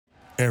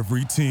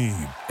Every team,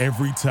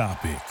 every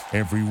topic,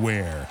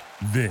 everywhere.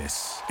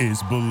 This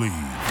is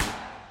Believe.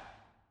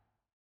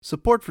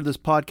 Support for this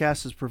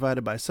podcast is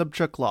provided by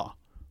Subchuck Law.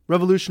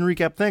 Revolution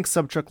Recap thanks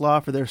Subchuck Law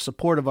for their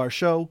support of our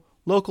show,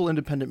 local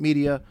independent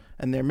media,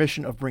 and their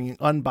mission of bringing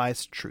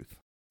unbiased truth.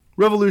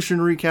 Revolution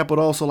Recap would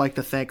also like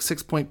to thank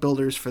 6 Point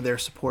Builders for their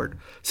support.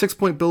 6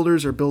 Point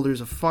Builders are builders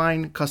of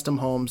fine, custom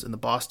homes in the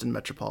Boston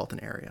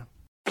metropolitan area.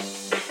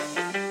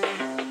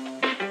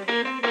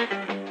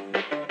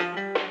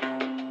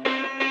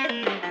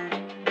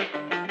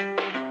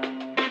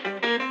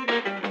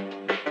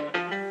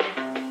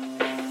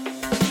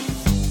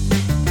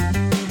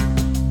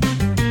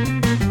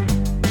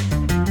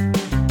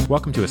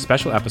 Welcome to a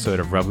special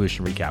episode of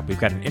Revolution Recap. We've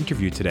got an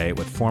interview today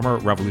with former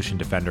Revolution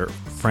defender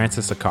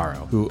Francis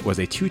Okaroh, who was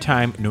a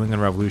two-time New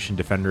England Revolution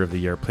Defender of the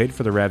Year, played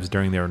for the Revs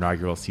during their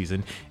inaugural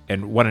season,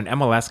 and won an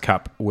MLS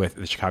Cup with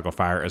the Chicago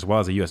Fire, as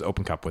well as a U.S.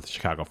 Open Cup with the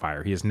Chicago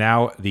Fire. He is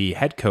now the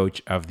head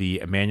coach of the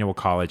Emmanuel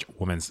College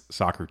women's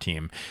soccer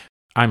team.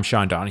 I'm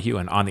Sean Donahue,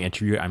 and on the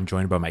interview, I'm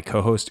joined by my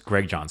co-host,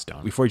 Greg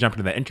Johnstone. Before we jump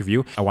into that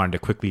interview, I wanted to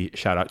quickly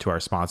shout out to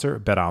our sponsor,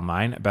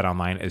 BetOnline.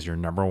 BetOnline is your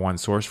number one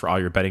source for all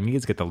your betting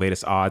needs. Get the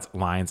latest odds,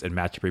 lines, and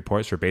matchup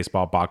reports for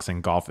baseball,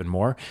 boxing, golf, and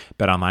more.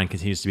 BetOnline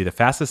continues to be the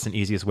fastest and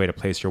easiest way to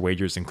place your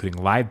wagers,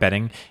 including live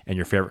betting and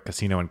your favorite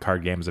casino and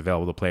card games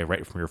available to play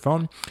right from your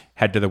phone.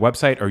 Head to the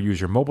website or use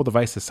your mobile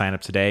device to sign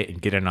up today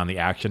and get in on the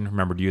action.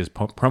 Remember to use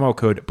promo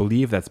code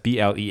BELIEVE, that's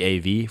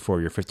BLEAV, for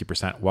your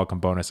 50%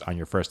 welcome bonus on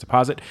your first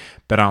deposit.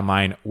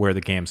 BetOnline, where the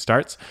game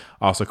starts.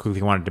 Also,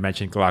 quickly wanted to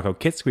mention Okaroh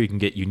Kits, where you can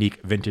get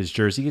unique vintage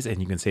jerseys, and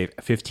you can save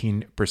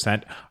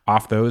 15%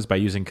 off those by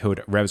using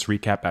code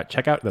RevsRecap at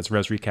checkout. That's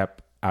RevsRecap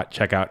at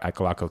checkout at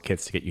Okaroh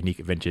Kits to get unique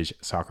vintage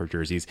soccer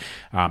jerseys.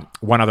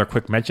 One other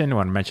quick mention, I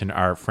want to mention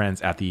our friends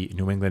at the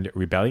New England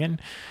Rebellion.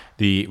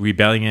 The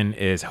Rebellion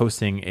is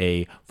hosting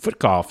a foot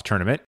golf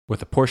tournament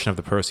with a portion of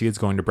the proceeds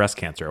going to breast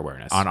cancer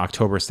awareness on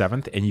October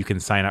 7th, and you can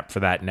sign up for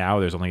that now.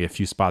 There's only a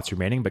few spots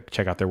remaining, but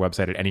check out their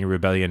website at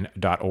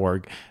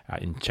anyrebellion.org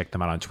and check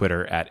them out on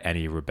Twitter at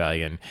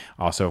anyrebellion.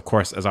 Also, of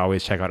course, as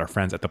always, check out our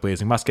friends at the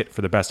Blazing Musket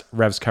for the best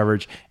Revs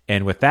coverage.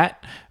 And with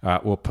that,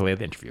 we'll play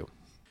the interview.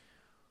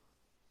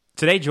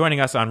 Today, joining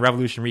us on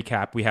Revolution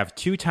Recap, we have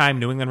two-time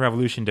New England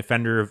Revolution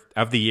Defender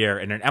of the Year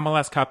and an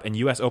MLS Cup and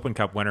U.S. Open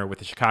Cup winner with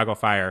the Chicago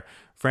Fire,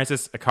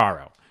 Francis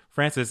Okaroh.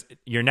 Francis,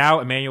 you're now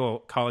Emmanuel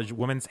College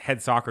women's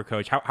head soccer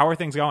coach. How are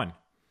things going?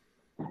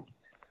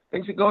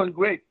 Things are going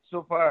great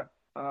so far.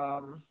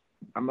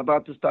 I'm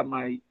about to start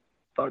my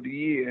third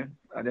year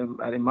at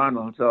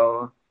Emmanuel,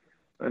 so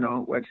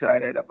we're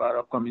excited about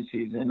upcoming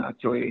season.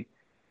 Actually,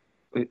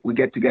 we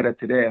get together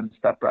today and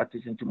start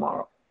practicing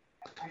tomorrow.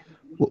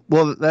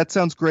 Well, that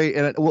sounds great,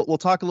 and we'll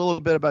talk a little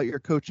bit about your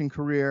coaching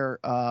career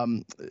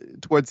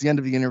towards the end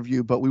of the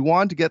interview. But we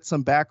wanted to get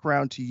some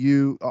background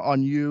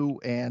on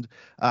you and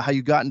how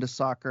you got into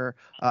soccer.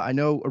 I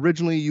know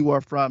originally you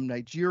are from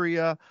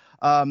Nigeria.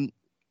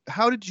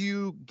 How did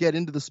you get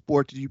into the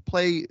sport? Did you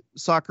play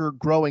soccer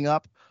growing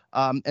up?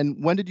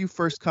 And when did you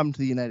first come to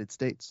the United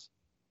States?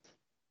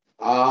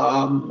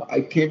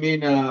 I came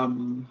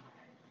in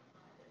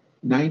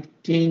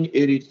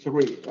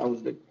 1983. That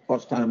was the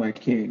first time I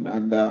came,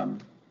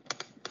 and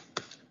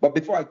but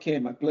before I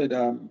came, I played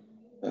a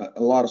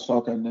lot of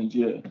soccer in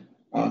Nigeria.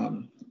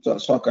 So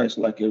soccer is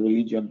like a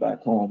religion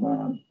back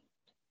home.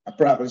 I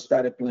probably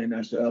started playing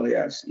as early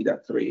as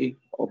either 3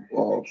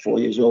 or 4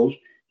 years old.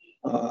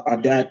 Our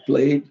dad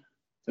played,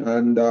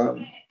 and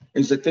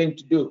it's a thing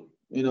to do,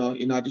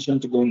 in addition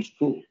to going to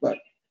school. But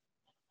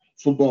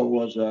football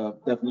was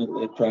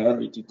definitely a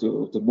priority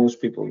to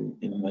most people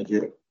in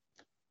Nigeria.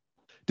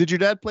 Did your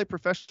dad play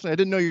professionally? I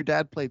didn't know your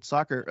dad played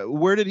soccer.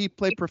 Where did he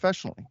play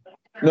professionally?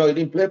 No, he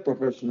didn't play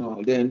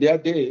professional. Then their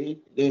day,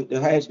 the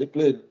highest they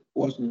played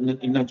was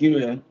in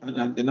Nigeria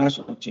and the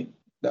national team.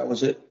 That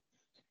was it.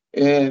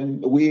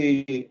 And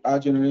our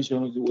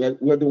generation,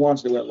 we're the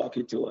ones that were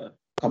lucky to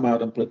come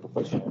out and play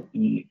professional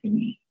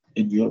in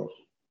Europe.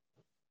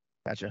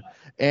 Gotcha.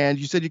 And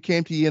you said you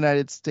came to the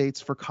United States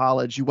for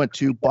college. You went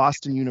to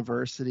Boston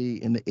University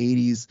in the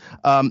 80s.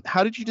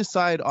 How did you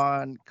decide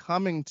on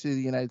coming to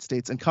the United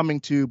States and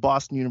coming to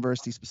Boston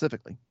University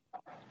specifically?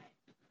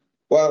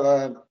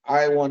 Well,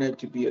 I wanted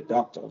to be a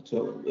doctor.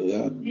 So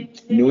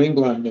New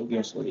England,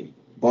 obviously,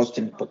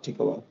 Boston in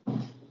particular,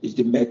 is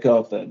the mecca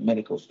of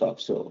medical stuff.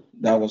 So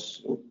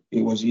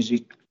it was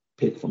easy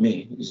pick for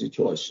me, easy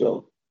choice.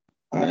 So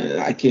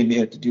I came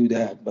here to do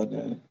that, but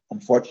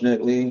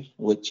unfortunately,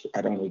 which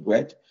I don't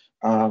regret,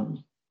 I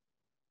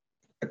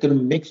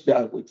couldn't mix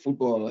that with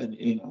football and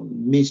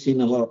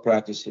missing a lot of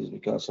practices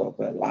because of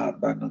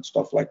lab and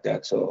stuff like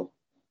that. So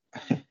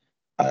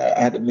I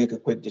had to make a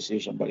quick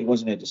decision, but it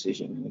wasn't a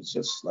decision. It's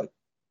just like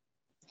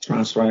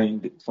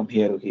transferring from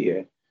here to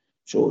here.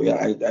 So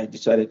yeah, I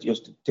decided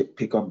just to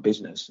pick on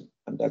business,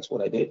 and that's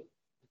what I did.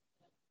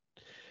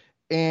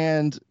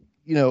 And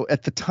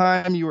at the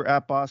time you were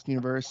at Boston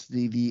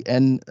University, the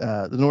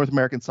North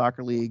American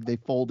Soccer League, they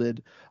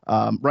folded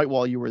right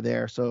while you were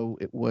there. So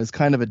it was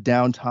kind of a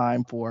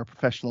downtime for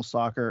professional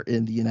soccer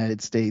in the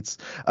United States.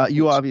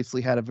 You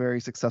obviously had a very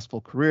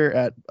successful career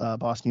at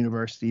Boston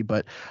University,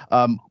 but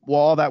while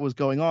all that was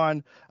going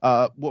on,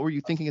 what were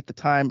you thinking at the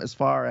time as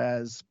far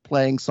as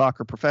playing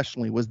soccer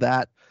professionally? Was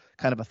that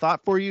kind of a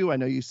thought for you? I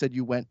know you said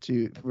you went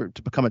to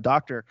become a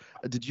doctor.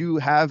 Did you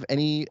have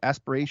any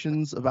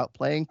aspirations about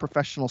playing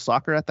professional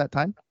soccer at that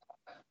time?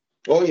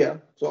 Oh yeah,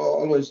 so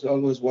always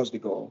was the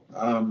goal.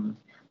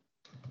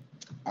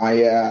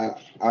 I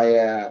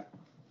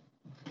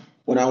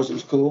when I was in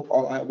school,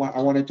 I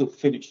wanted to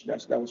finish.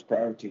 That was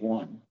priority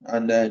one.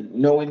 And then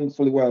knowing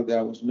fully well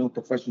there was no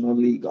professional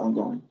league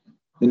ongoing,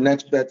 the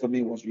next bet for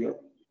me was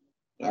Europe.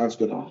 I was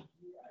gonna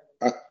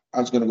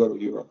go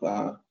to Europe.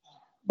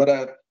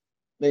 But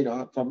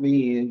for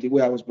me, the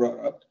way I was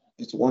brought up,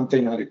 it's one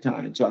thing at a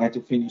time. So I had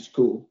to finish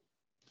school.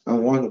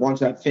 And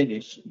once I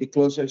finished, the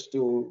closest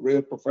to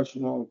real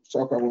professional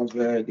soccer was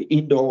the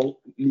indoor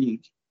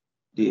league,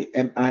 the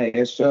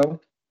MISL,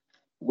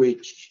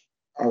 which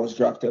I was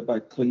drafted by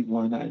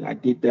Cleveland. And I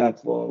did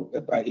that for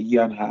about a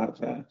year and a half.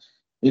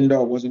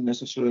 Indoor wasn't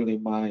necessarily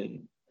my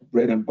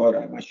bread and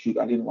butter, my shoot.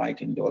 I didn't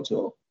like indoor.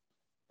 So,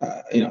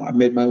 I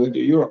made my way to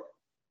Europe.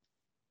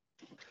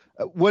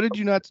 What did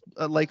you not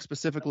like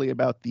specifically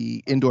about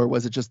the indoor?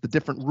 Was it just the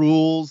different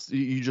rules?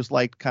 You just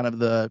liked kind of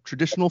the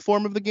traditional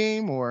form of the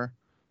game, or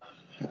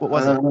what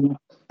was it?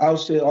 I would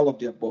say all of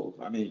the above.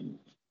 I mean,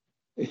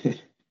 the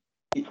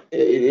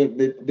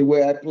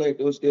way I played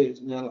those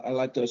days, I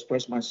like to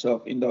express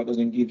myself. Indoor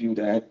doesn't give you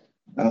that.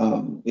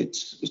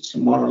 It's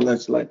more or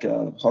less like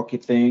a hockey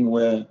thing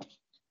where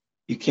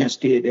you can't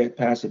stay there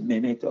past a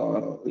minute,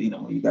 or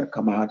you got to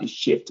come out. This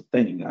shift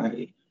thing.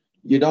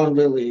 You don't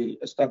really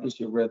establish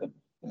your rhythm.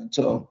 And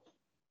so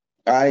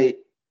I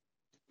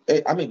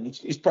mean,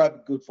 it's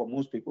probably good for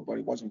most people, but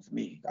it wasn't for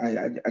me.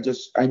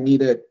 I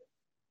needed,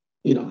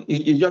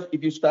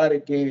 if you start a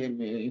game,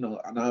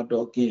 an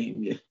outdoor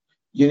game,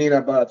 you need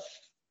about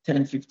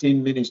 10,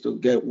 15 minutes to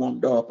get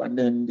warmed up, and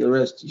then the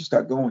rest you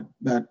start going.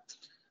 But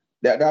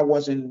that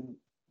wasn't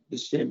the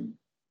same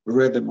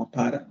rhythm or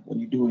pattern when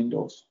you do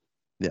indoors.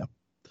 Yeah.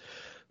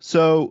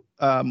 So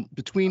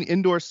between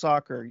indoor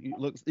soccer,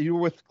 you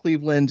were with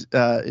Cleveland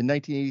in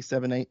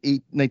 1987,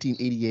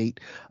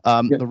 1988.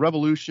 The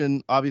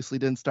Revolution obviously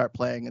didn't start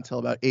playing until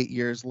about 8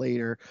 years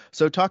later.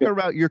 So talk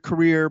about your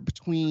career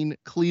between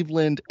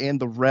Cleveland and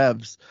the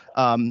Revs.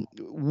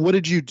 What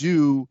did you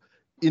do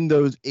in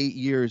those 8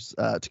 years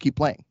to keep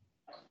playing?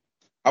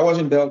 I was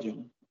in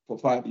Belgium for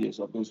 5 years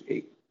of those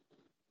 8.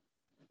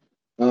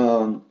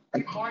 I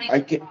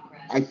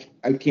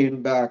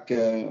came back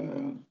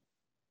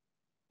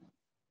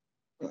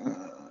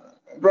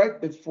right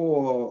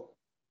before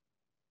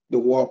the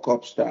World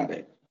Cup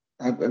started.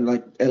 In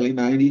like early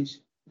 90s,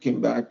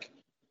 came back.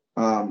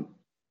 I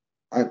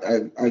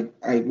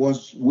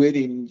was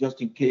waiting just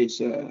in case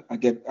I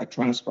get a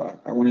transfer.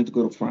 I wanted to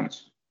go to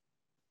France.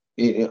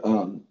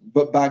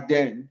 But back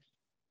then,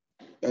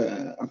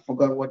 I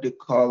forgot what they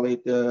call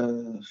it.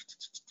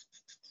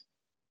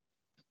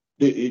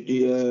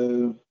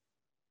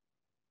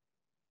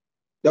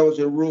 There was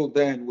a rule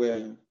then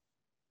where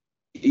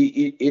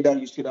either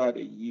you sit out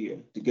a year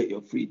to get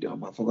your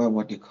freedom. I forgot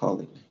what they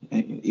call it.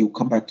 And it will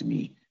come back to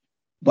me.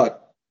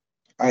 But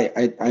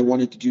I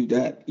wanted to do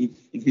that. If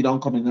you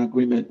don't come in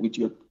agreement with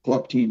your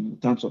club team in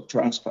terms of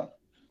transfer,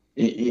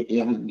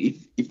 and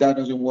if that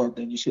doesn't work,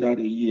 then you sit out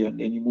a year and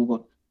then you move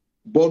on.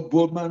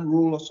 Boardman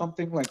rule or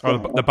something like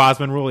that. The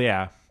Bosman rule,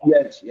 yeah.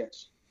 Yes.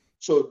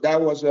 So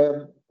that was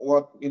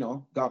what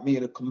got me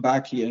to come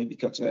back here,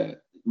 because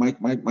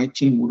my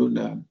team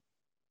wouldn't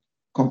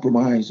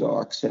compromise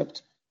or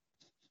accept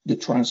the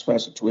transfer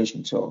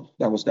situation. So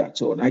that was that.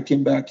 So when I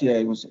came back here,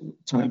 it was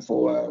time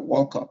for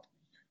World Cup.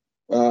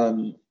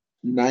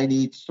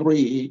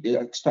 93, they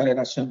started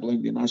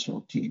assembling the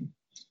national team.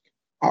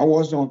 I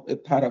wasn't a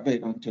part of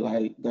it until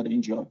I got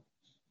injured.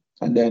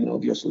 And then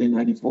obviously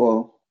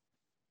 94,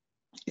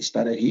 it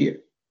started here.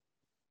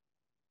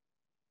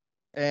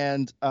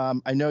 And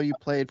I know you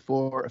played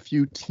for a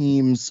few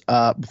teams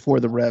before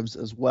the Revs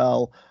as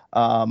well.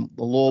 The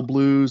Lowell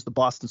Blues, the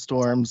Boston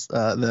Storms,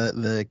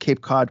 the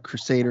Cape Cod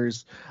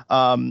Crusaders.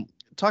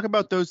 Talk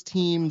about those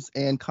teams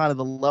and kind of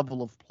the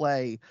level of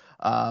play,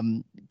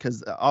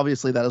 because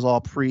obviously that is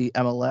all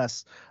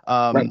pre-MLS.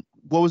 Right.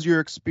 What was your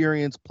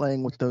experience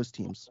playing with those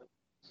teams?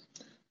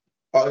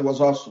 Oh, it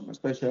was awesome,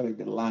 especially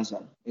the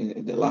Laza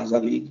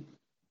League.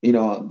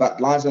 But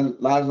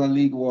Laza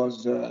League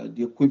was the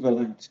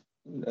equivalent,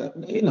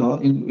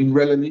 in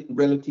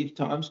relative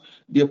terms,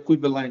 the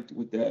equivalent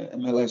with the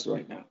MLS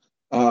right now.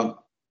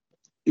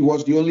 It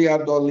was the only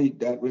outdoor league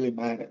that really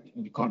mattered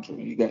in the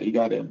country. You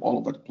got them all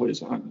over the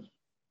place, and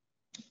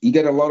you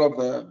get a lot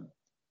of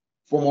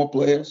former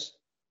players,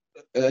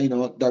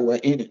 that were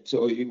in it.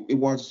 So it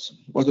was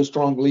a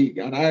strong league,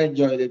 and I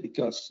enjoyed it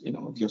because,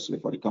 obviously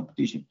for the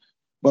competition.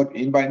 But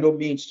by no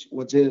means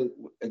was it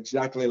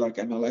exactly like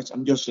MLS.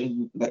 I'm just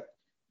saying that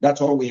That's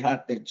all we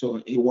had then.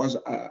 So it was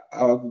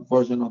our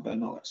version of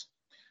MLS.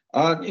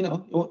 You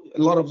know,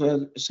 a lot of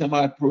the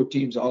semi-pro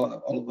teams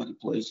all over the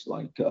place,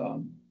 like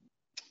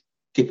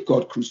Cape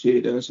Cod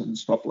Crusaders and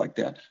stuff like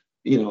that.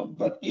 You know,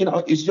 but you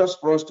know, it's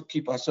just for us to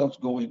keep ourselves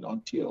going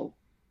until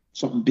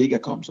something bigger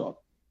comes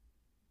up.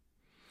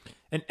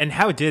 And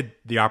how did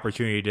the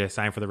opportunity to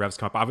sign for the Revs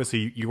come up?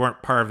 Obviously, you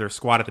weren't part of their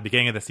squad at the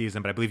beginning of the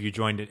season, but I believe you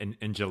joined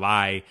in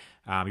July.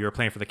 You were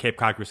playing for the Cape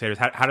Cod Crusaders.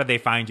 How did they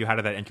find you? How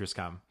did that interest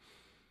come?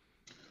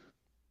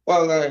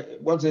 Well,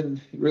 it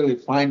wasn't really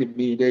finding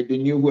me. They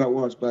knew who I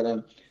was,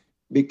 but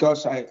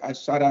because I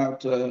sat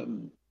out for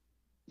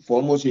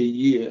almost a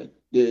year,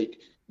 they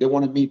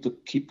wanted me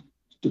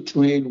to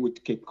train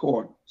with Cape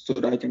Cod so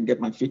that I can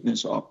get my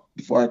fitness up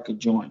before I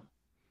could join.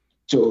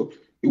 So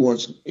it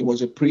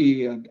was a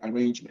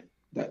pre-arrangement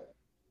that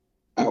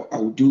I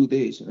would do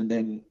this, and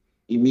then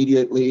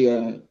immediately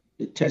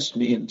they test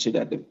me and say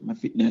that my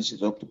fitness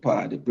is up to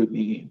par. They bring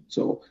me in.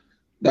 So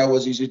that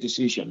was easy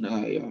decision.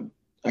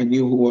 I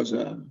knew who was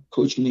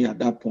coaching me at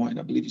that point.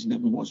 I believe his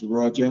name was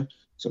Roger,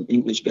 some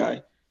English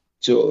guy.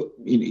 So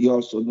he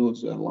also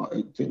knows a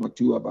thing or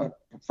two about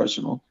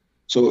professional.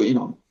 So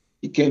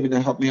he came in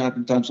and helped me out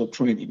in terms of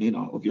training.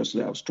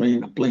 Obviously I was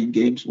training and playing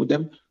games with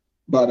them,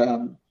 but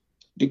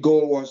the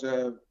goal was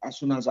as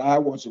soon as I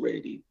was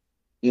ready.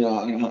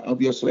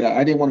 Obviously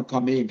I didn't want to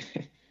come in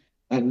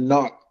and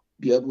not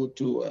be able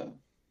to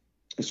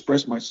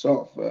express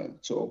myself.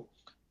 So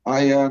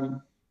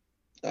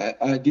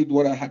I did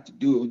what I had to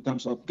do in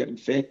terms of getting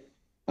fit,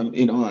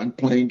 and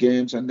playing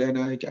games. And then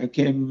I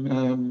came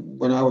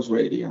when I was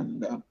ready.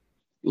 And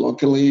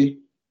luckily,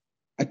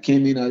 I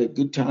came in at a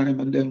good time,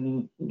 and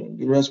then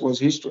the rest was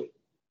history.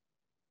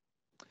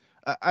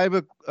 I have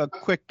a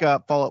quick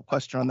follow-up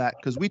question on that,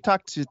 because we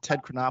talked to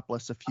Ted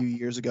Chronopoulos a few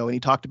years ago, and he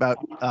talked about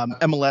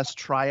MLS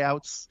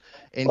tryouts,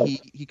 and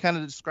he kind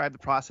of described the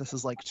process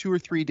as like 2 or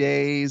 3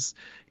 days,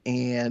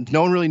 and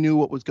no one really knew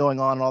what was going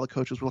on, and all the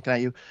coaches were looking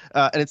at you.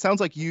 And it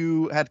sounds like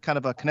you had kind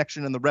of a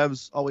connection, and the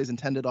Revs always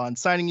intended on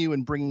signing you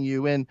and bringing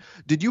you in.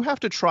 Did you have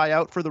to try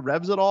out for the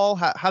Revs at all?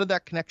 How did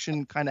that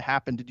connection kind of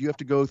happen? Did you have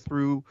to go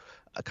through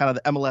kind of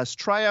the MLS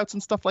tryouts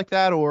and stuff like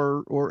that,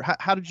 or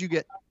how did you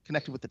get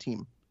connected with the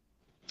team?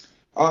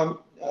 I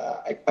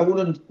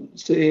wouldn't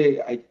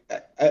say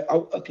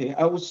okay.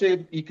 I would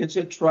say you can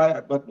say try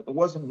out, but it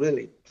wasn't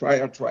really try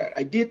out.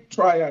 I did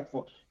try out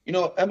for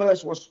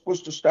MLS was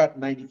supposed to start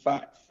in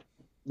 '95.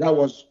 That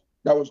was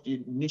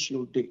the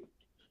initial date.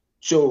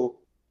 So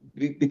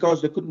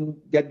because they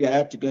couldn't get their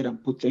act together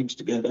and put things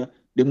together,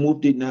 they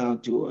moved it now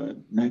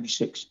to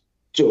 '96.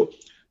 So,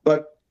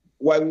 but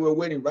while we were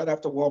waiting, right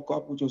after World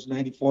Cup, which was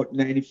 '94,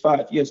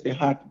 '95, yes, they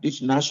had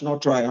this national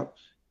tryout.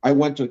 I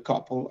went to a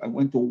couple. I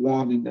went to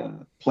one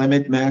in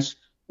Plymouth, Mass,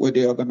 where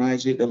they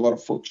organized it. A lot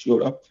of folks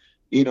showed up,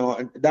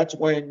 and that's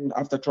when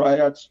after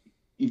tryouts,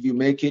 if you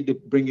make it, they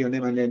bring your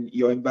name and then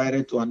you're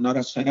invited to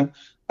another center.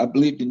 I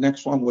believe the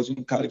next one was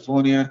in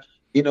California,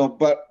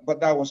 but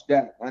that was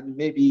that. And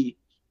maybe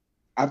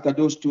after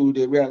those two,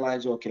 they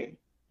realized, okay,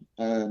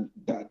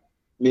 that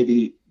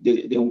maybe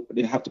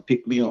they have to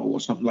pick me or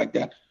something like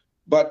that.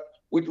 But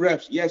with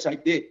Revs, yes, I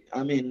did.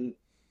 I mean,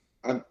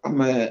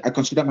 I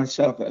consider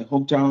myself a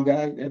hometown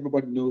guy.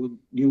 Everybody knew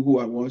who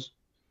I was.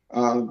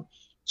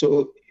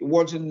 So it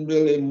wasn't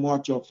really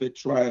much of a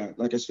tryout.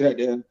 Like I said,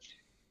 it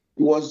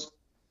was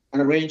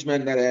an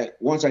arrangement that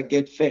once I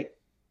get fit,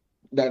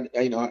 that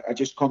I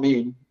just come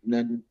in and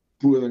then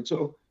prove it.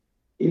 So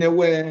in a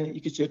way,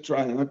 you could say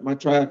tryout. My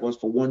tryout was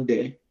for 1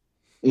 day,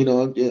 and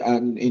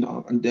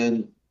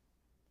then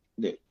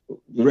the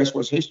rest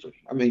was history.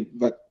 I mean,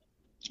 but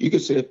you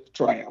could say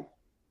tryout.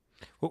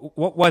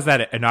 What was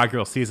that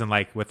inaugural season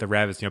like with the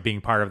Revs,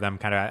 being part of them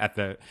kind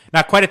of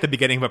not quite at the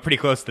beginning, but pretty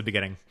close to the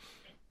beginning?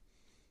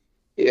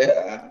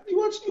 Yeah,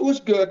 it was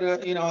good.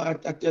 I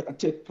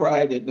take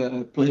pride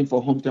in playing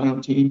for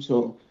hometown team,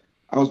 so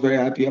I was very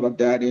happy about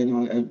that.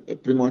 And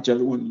pretty much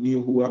everyone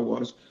knew who I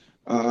was.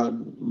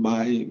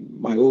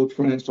 My old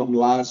friends from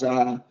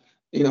Laza,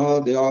 they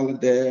all are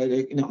there.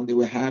 They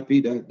were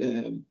happy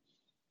that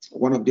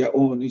one of their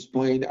own is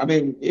playing. I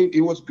mean,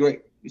 it was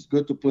great. It's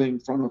good to play in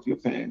front of your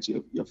fans,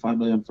 your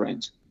family and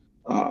friends.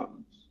 Now,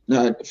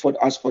 for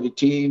the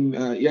team,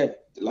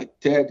 like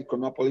Ted,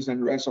 Chronopoulos,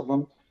 and the rest of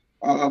them,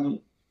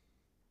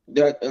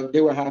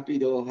 they were happy.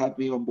 They will have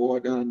me on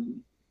board,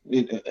 and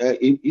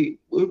it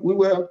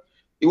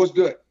was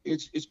good.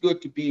 It's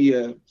good to be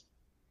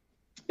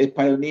a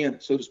pioneer,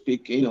 so to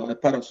speak. A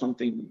part of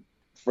something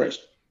fresh.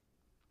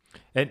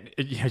 And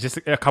just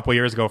a couple of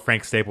years ago,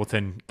 Frank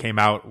Stapleton came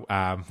out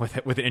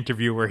with an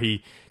interview where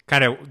he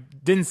kind of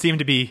didn't seem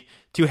to be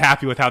too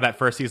happy with how that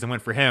first season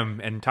went for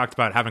him, and talked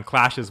about having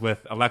clashes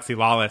with Alexi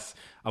Lawless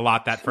a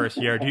lot that first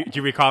year. Do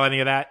you recall any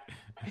of that?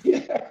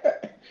 Yeah.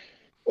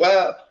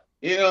 Well,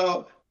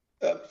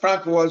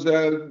 Frank was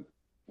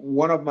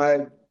one of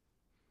my,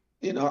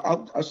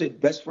 I'll say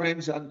best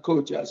friends and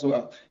coach as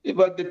well.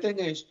 But the thing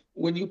is,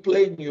 when you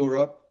play in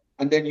Europe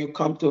and then you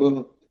come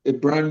to a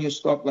brand new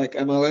stuff like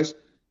MLS,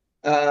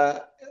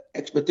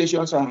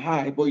 expectations are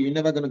high, but you're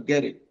never going to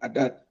get it at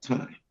that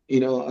time.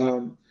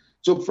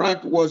 So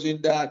Frank was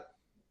in that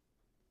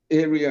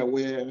area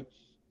where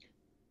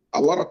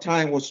a lot of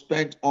time was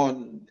spent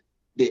on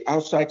the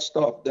outside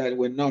stuff that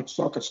were not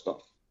soccer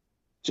stuff.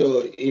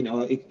 So,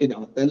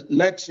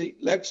 Lex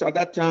at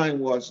that time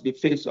was the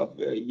face of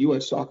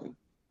U.S. soccer.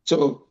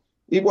 So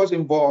he was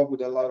involved with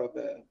a lot of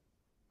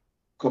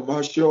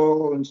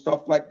commercial and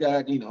stuff like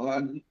that,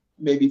 and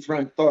maybe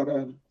Frank thought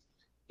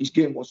his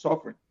game was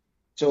suffering.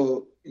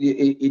 So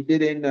it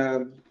didn't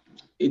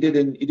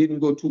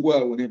go too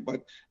well with him,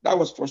 but that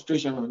was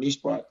frustration on his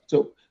part.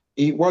 So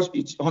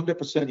it's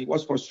 100%, he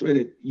was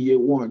frustrated year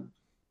one.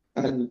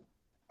 And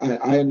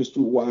I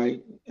understood why,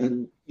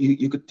 and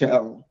you could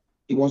tell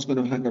he wasn't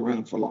going to hang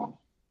around for long.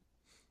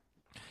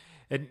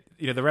 And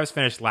the Revs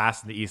finished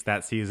last in the East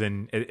that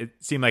season. It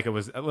seemed like it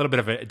was a little bit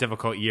of a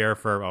difficult year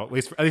at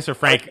least for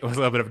Frank. It was a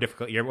little bit of a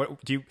difficult year.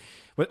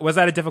 Was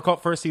that a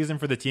difficult first season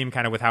for the team?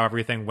 Kind of with how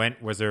everything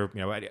went. Was there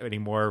any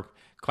more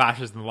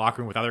clashes in the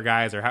locker room with other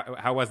guys, or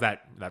how was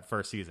that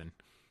first season?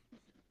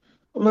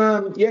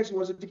 Yes, it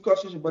was a difficult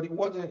season, but it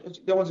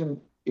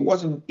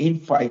wasn't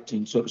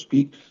infighting, so to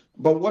speak.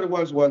 But what it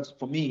was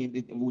for me,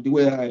 the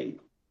way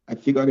I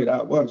figured it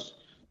out was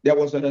there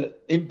was an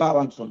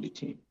imbalance on the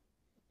team.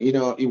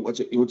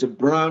 It was a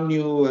brand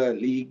new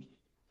league,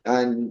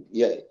 and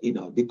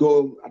the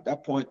goal at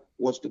that point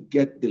was to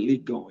get the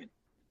league going.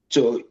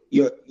 So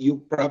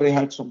you probably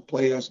had some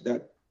players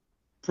that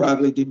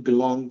probably didn't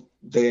belong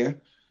there,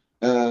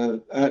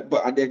 and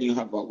then you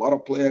have a lot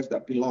of players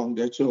that belong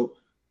there. So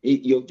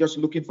you're just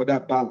looking for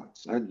that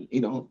balance, and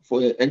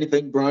for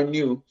anything brand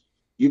new,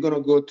 you're gonna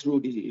go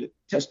through the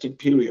testing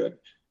period,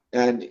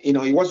 and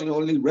it wasn't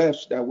only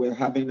refs that were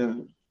having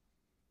a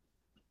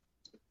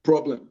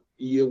problem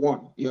year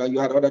one. You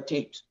had other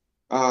teams.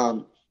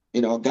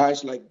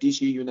 Guys like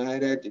DC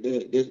United,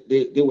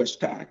 they were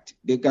stacked.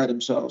 They got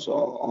themselves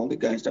all the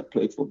guys that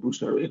played for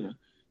Bruce Arena.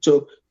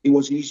 So it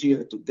was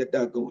easier to get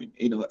that going.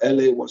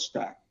 LA was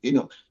stacked.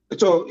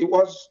 So it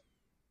was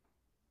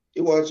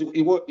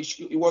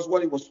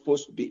what it was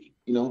supposed to be.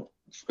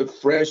 A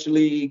fresh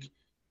league.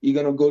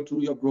 You're gonna go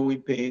through your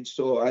growing pains.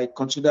 So I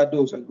consider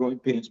those as growing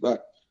pains.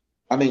 But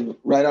I mean,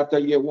 right after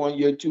year one,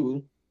 year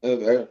two,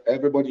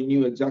 everybody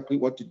knew exactly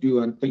what to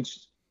do, and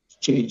things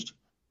changed.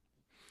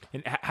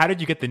 And how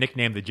did you get the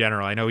nickname The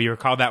General? I know you were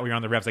called that when you were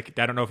on the Revs. I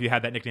don't know if you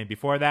had that nickname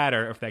before that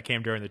or if that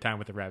came during the time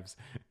with the Revs.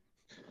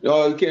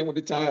 No, it came with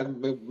the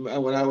time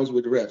when I was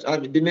with the Revs. I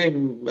mean, the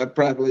name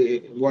probably,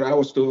 what I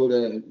was told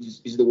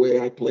is the way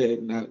I played,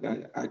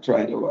 and I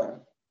try to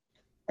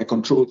I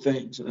control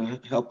things and I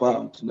help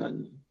out,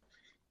 and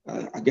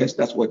I guess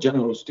that's what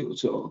generals do.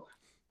 So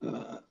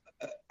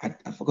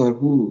I forgot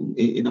who,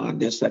 and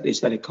they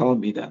started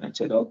calling me that. I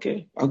said,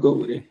 okay, I'll go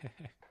with it.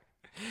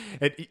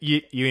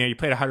 You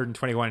played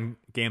 121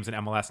 games in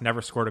MLS,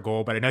 never scored a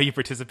goal, but I know you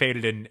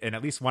participated in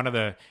at least one of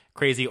the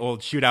crazy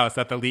old shootouts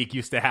that the league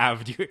used to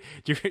have. Do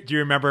you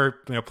remember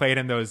playing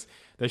in those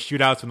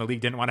shootouts when the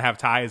league didn't want to have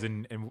ties?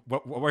 And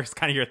what were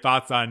kind of your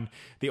thoughts on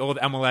the old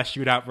MLS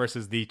shootout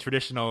versus the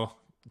traditional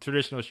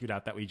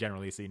shootout that we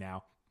generally see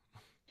now?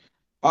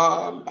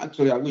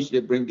 Actually, I wish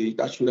they'd bring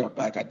that shootout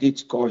back. I did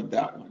score in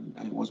that one.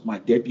 It was my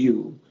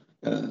debut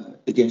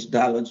against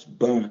Dallas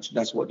Burns.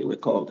 That's what they were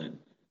called.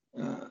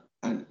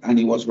 And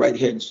it was right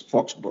here in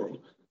Foxborough.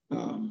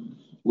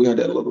 We had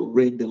a little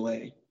rain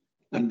delay.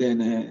 And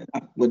then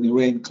when the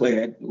rain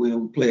cleared, we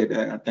played,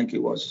 I think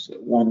it was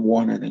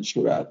 1-1, and then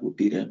shootout, we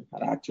beat them.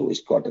 I actually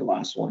scored the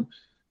last one.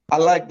 I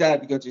like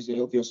that because it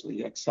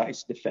obviously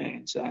excites the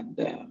fans. And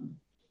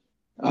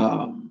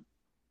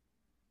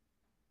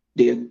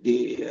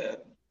the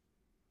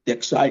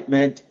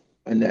excitement,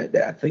 and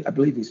I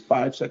believe it's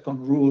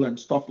 5-second rule and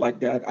stuff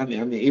like that. I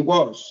mean, it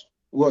was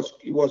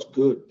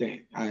good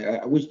then.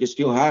 I wish they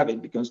still had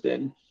it, because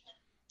then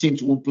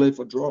teams won't play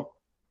for draw.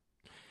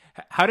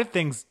 How did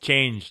things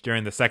change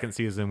during the second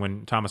season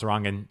when Thomas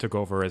Rongen took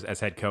over as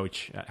head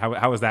coach?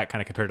 How was that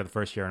kind of compared to the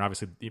first year? And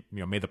obviously,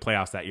 made the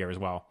playoffs that year as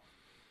well.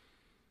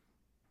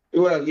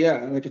 Well,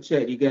 yeah, like I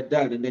said, you get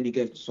that, and then you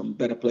get some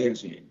better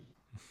players in.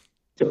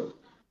 So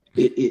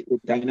the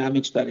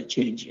dynamics started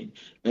changing.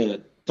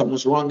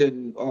 Thomas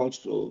Rongen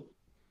also,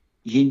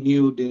 he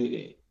knew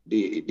the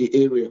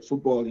area of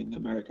football in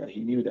America. He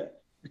knew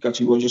that because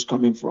he was just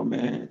coming from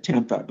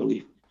Tampa, I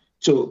believe.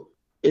 So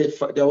if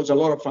there was a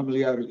lot of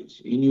familiarities,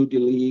 he knew the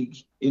league.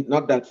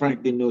 Not that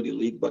Frank didn't know the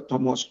league, but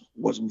Thomas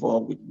was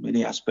involved with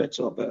many aspects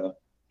of the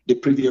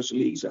previous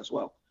leagues as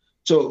well.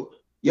 So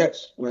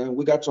yes, well,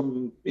 we got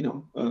some,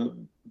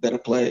 better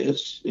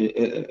players,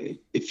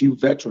 a few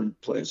veteran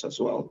players as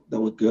well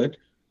that were good.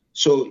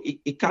 So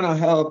it kind of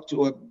helped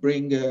to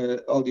bring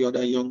all the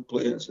other young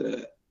players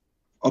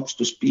up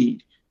to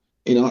speed.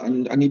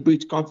 And it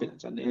breeds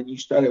confidence, and you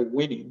started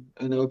winning,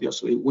 and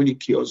obviously winning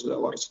cures a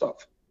lot of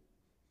stuff.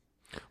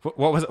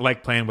 What was it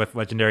like playing with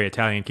legendary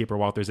Italian keeper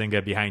Walter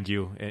Zinga behind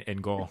you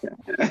in goal?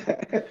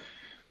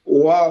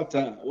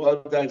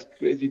 Walter's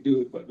crazy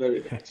dude, but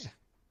very nice.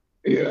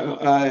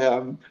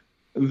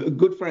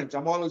 Good friends.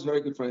 I'm always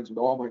very good friends with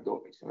all my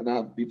goalies, and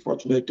I've been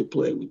fortunate to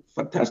play with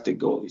fantastic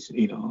goalies.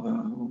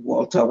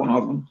 Walter, one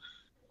of them.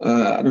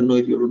 I don't know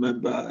if you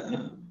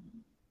remember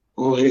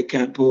Jorge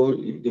Campo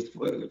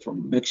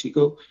from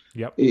Mexico.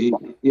 Yep. Yeah.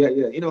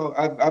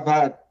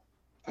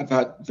 I've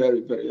had very,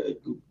 very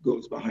good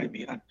goals behind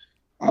me, and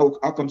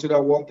I'll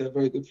consider Walter a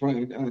very good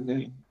friend,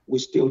 and we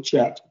still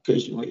chat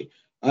occasionally,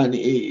 and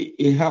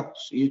it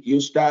helps. You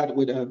start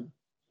with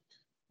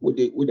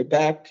the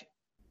back,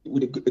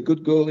 with a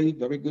good goalie,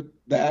 very good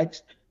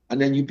backs,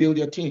 and then you build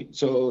your team.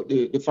 So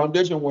the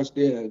foundation was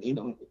there.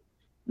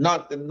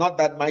 Not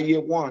that my year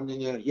one.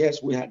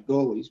 Yes, we had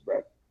goalies,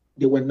 but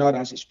they were not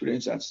as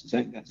experienced as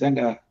Zenga.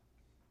 Zenga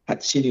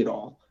had seen it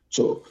all.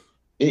 So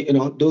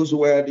those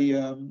were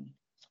the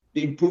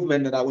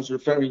improvement that I was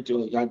referring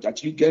to.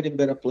 That you getting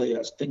better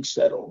players, things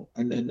settle,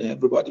 and then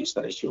everybody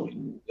started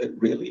showing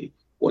really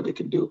what they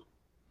can do.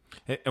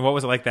 And what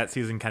was it like that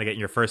season, kind of getting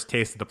your first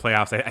taste of the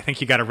playoffs? I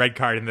think you got a red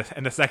card in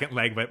the second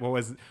leg, but what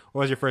was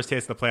your first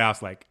taste of the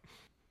playoffs like?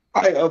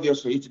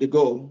 Obviously it's the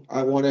goal.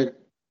 I wanted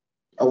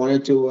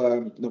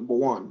to number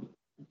one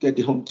get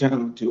the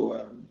hometown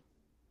to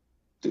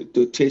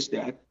taste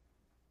that,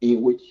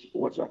 in which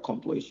was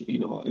accomplished.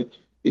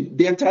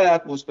 The entire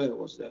atmosphere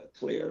was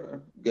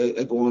clear.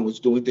 Everyone was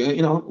doing things.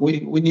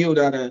 We knew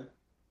that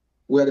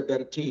we had a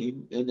better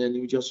team, and then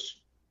we just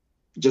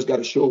got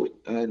to show it.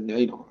 And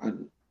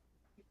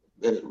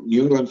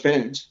New England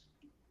fans,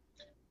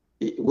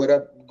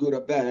 whether good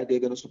or bad, they're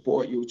going to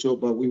support you. So,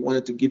 but we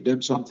wanted to give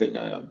them something.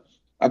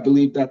 I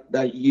believe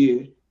that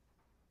year,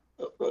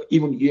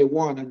 even year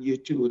one and year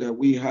two, that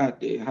we had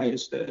the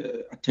highest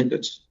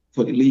attendance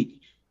for the league.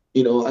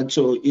 And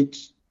so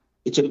it's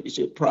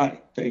a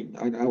pride thing,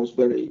 and I was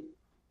very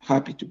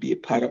happy to be a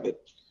part of it.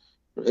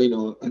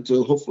 And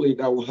so hopefully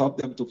that will help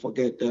them to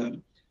forget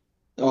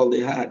all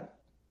they had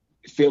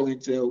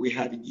feelings we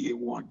had in year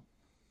one.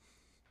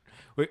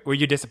 Were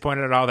you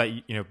disappointed at all that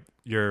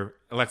your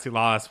Alexi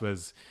Lawless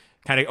was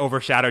kind of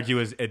overshadowed you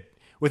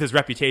with his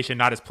reputation,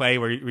 not his play?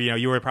 Where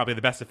you were probably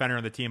the best defender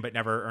on the team, but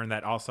never earned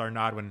that All-Star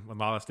nod when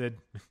Lawless did.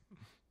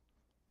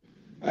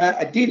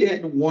 I did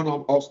earn one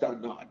All-Star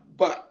nod,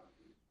 but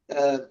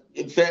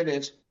in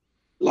fairness,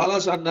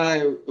 Lawless and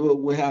I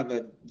we have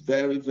a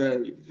very,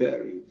 very,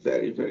 very,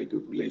 very, very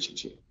good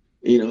relationship.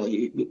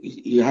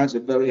 He has a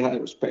very high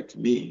respect for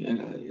me,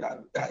 and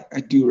I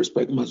do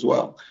respect him as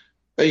well.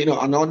 And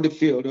on the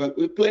field,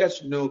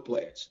 players know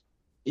players.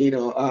 In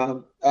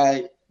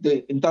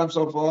terms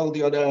of all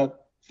the other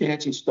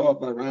fancy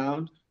stuff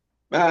around,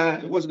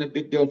 it wasn't a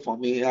big deal for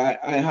me.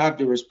 I have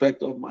the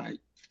respect of my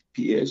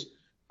peers,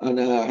 and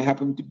I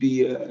happen to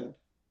be,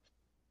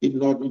 if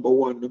not number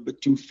one, number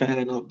two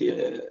fan of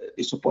the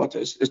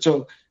supporters.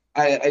 So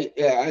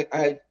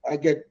I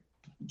get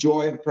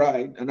joy and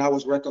pride, and I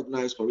was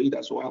recognized for it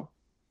as well.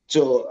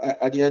 So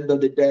at the end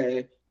of the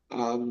day,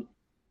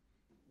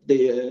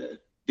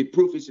 the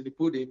proof is in the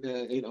pudding.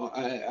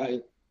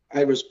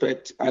 I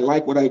respect. I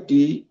like what I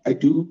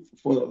do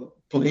for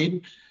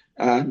playing,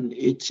 and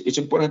it's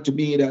important to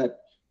me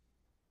that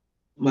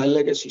my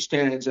legacy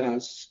stands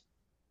as,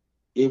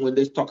 when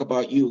they talk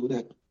about you,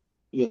 that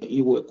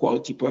you were a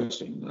quality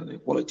person and a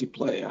quality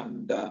player,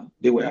 and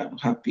they were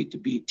happy to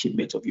be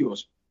teammates of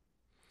yours.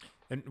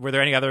 And were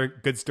there any other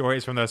good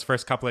stories from those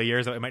first couple of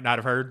years that we might not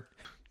have heard?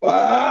 Well,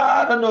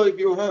 I don't know if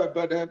you heard,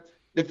 but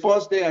the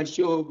first day I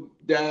showed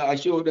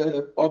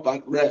up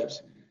at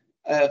Revs,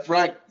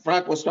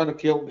 Frank was trying to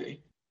kill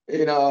me.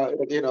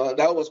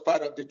 That was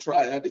part of the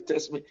trial. They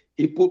test me.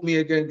 He put me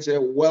against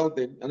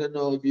Weldon. I don't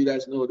know if you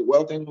guys know the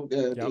Weldon,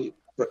 the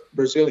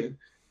Brazilian.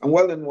 And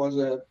Weldon was,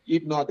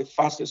 if not the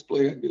fastest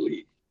player in the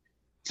league.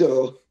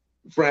 So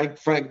Frank,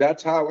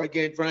 that's how I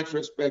gained Frank's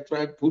respect.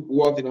 Frank put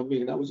Weldon on me,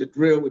 and that was a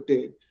drill we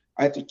did.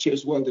 I had to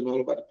chase Weldon all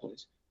over the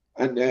place.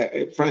 And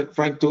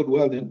Frank told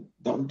Weldon,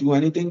 don't do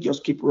anything,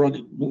 just keep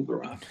running, move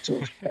around. So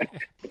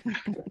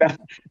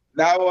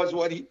that was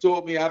what he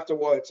told me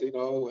afterwards,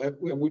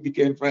 when we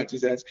became friends. He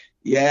says,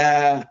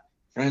 yeah,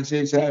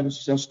 Francis, I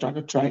was just trying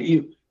to try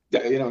you,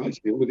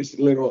 with this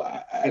little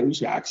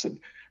Irish accent.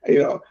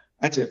 I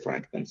said,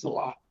 Frank, thanks a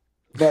lot.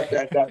 But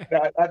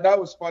that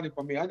was funny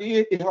for me. And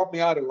he helped me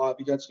out a lot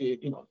because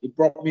he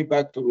brought me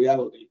back to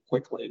reality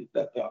quickly,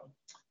 that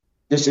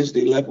this is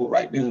the level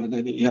right now, and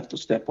then you have to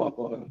step up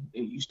or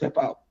you step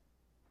out.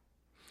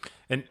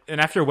 And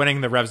after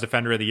winning the Revs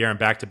Defender of the Year in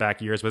back-to-back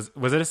years, was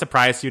it a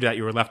surprise to you that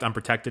you were left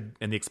unprotected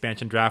in the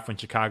expansion draft when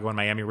Chicago and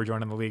Miami were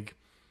joining the league?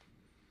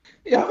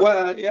 Yeah,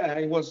 well, yeah,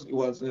 it was.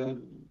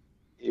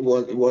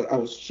 I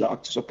was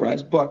shocked,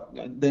 surprised, but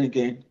then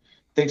again,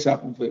 things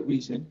happen for a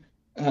reason.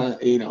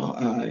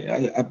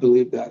 I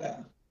believe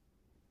that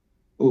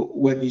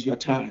when it's your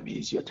time,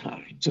 it's your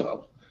time.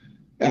 So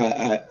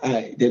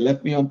they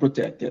left me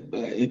unprotected,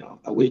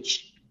 but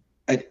which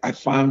I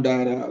found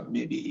out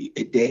maybe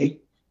a day.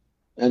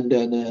 And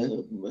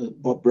then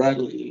Bob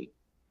Bradley,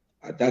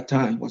 at that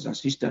time, was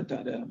assistant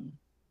at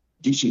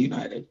DC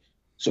United.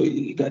 So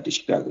he got the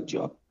Chicago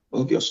job.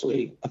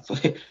 Obviously,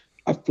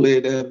 I've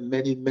played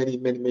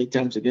many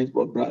times against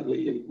Bob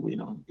Bradley,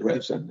 the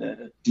Revs and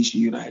DC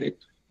United.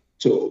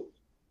 So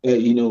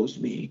he knows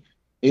me.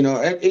 And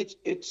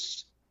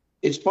it's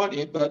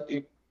funny, but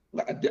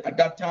at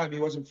that time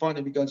it wasn't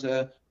funny because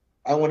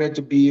I wanted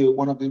to be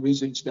one of the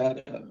reasons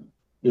that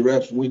the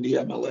Revs win the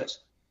MLS,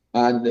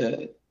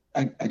 and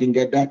I didn't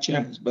get that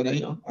chance. But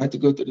I had to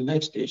go to the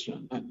next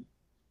station, and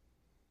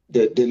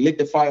they lit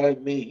the fire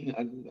in me,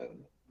 and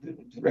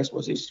the rest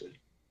was history.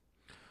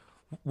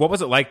 What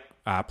was it like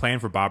playing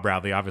for Bob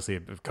Bradley? Obviously,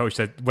 a coach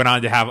that went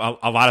on to have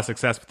a lot of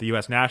success with the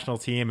U.S. national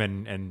team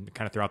and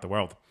kind of throughout the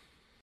world.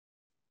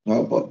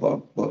 Well,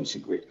 Bob is a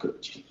great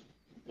coach.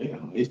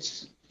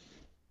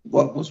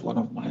 Bob was one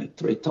of my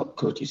 3 top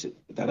coaches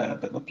that I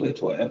have ever played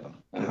for ever.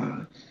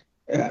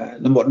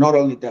 Not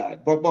only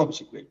that, Bob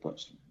is a great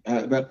person.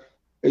 But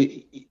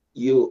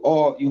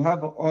you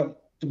have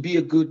to be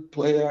a good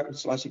player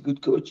 / a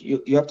good coach.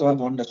 You have to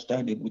have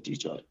understanding with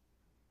each other,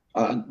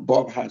 and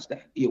Bob has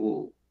that. He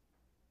will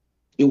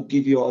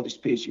give you all the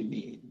space you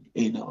need.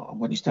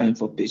 When it's time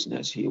for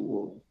business,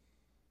 he'll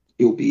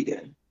be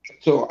there.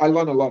 So I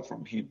learned a lot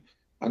from him.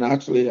 And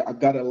actually, I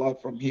got a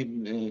lot from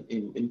him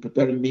in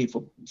preparing me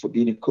for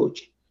being a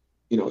coach.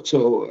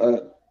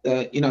 So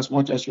in as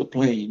much as you're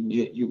playing,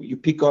 you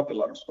pick up a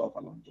lot of stuff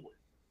along the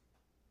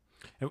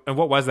way. And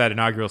what was that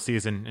inaugural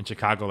season in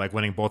Chicago like,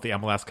 winning both the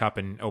MLS Cup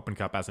and Open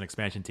Cup as an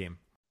expansion team?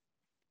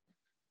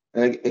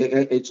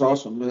 It's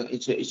awesome.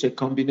 It's a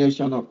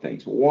combination of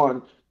things.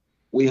 One,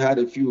 we had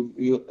a few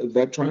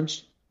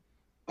veterans,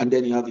 and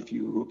then you have a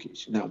few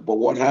rookies. Now, but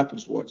what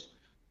happens was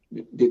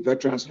the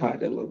veterans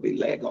had a little bit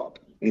leg up.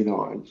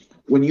 And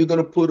when you're going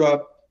to put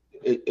up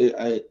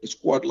a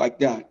squad like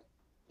that,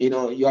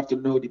 you have to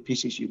know the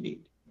pieces you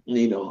need.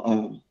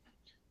 I'm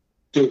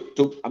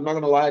not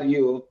going to lie to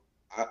you,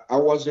 I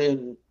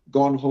wasn't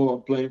gone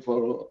home playing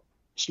for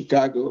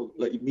Chicago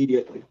like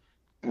immediately.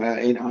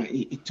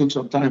 It took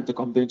some time to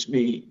convince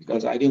me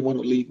because I didn't want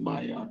to leave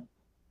my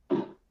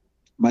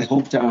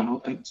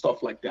hometown and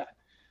stuff like that.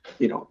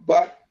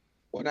 But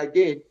when I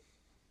did,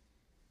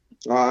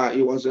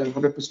 it was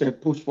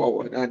 100% push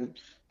forward. And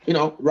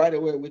right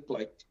away we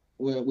played.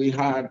 We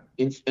had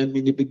in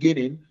the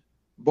beginning,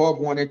 Bob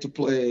wanted to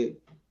play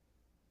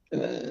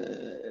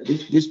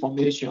this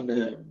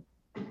formation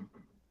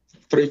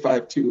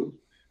 3-5-2,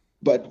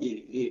 but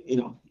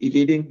if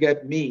he didn't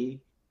get me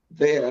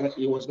there,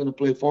 he was going to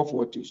play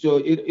 4-4-2. So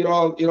it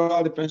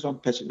all depends on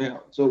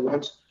personnel. So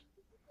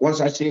once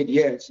I said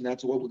yes, and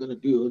that's what we're going to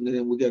do, and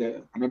then we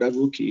get another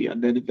rookie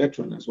and then a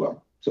veteran as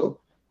well. So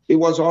it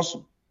was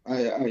awesome.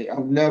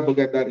 I'll never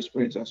forget that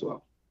experience as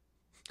well.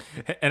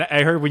 And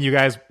I heard when you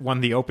guys won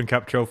the Open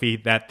Cup trophy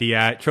that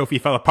the trophy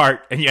fell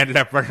apart and you ended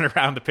up running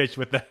around the pitch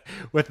with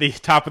the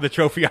top of the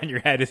trophy on your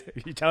head.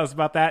 Can you tell us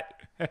about that?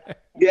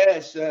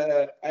 Yes,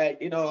 a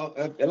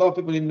lot of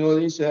people didn't know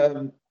this.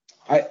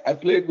 I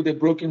played with a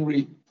broken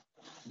rib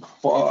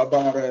for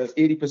about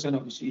 80%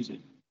 of the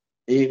season.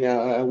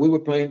 And we were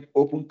playing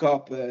Open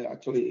Cup.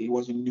 Actually, it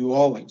was in New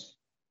Orleans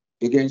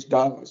against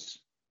Dallas.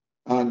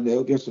 And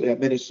obviously,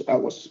 I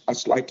was a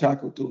slight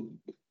tackle to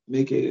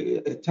make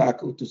a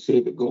tackle to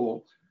save a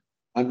goal.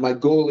 And my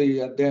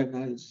goalie at then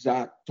is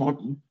Zach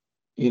Taunton.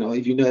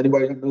 If you know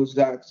anybody that knows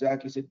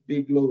Zach is a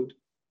big load,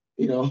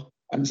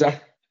 and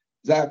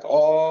Zach,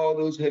 all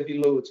those heavy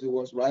loads, it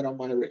was right on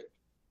my rib.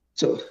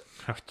 So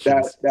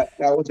that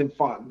wasn't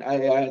fun.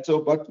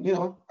 But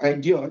I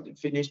endured,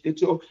 finished it.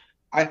 So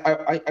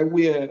I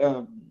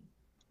wear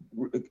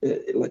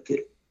like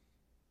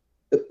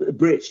a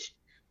bridge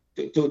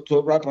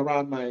to wrap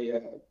around my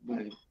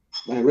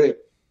rib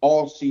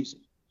all season.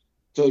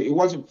 So it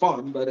wasn't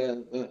fun, but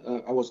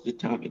I was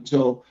determined.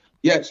 So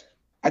yes,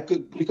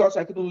 because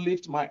I couldn't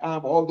lift my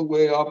arm all the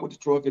way up with the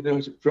trophy. Then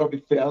the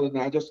trophy fell, and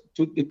I just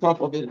took the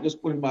top of it and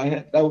just put it in my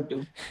head. That would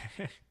do.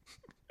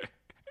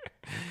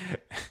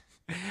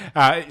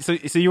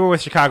 So you were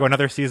with Chicago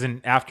another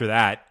season after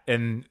that,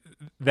 and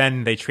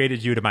then they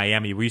traded you to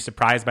Miami. Were you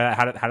surprised by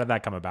that? How did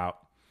that come about?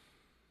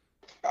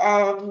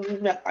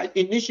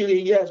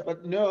 Initially, yes,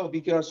 but no,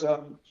 because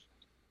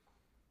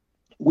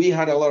we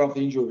had a lot of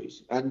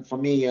injuries. And for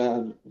me,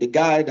 the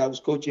guy that was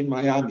coaching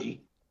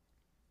Miami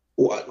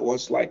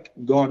was like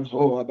gone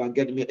ho about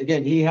getting me.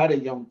 Again, he had a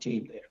young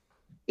team there.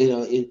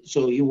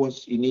 So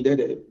he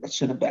needed a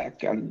center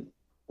back, and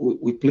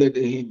we played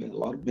him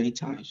many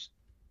times.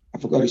 I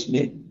forgot his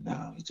name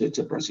now. It's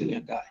a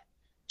Brazilian guy.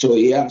 So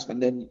he asked,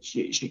 and then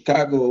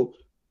Chicago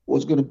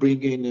was going to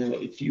bring in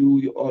a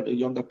few other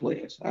younger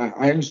players.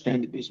 I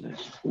understand the business.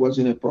 It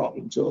wasn't a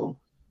problem. So,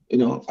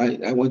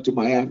 I went to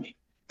Miami.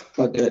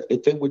 But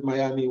the thing with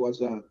Miami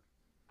was I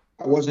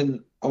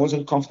wasn't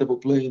comfortable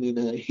playing in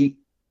the heat.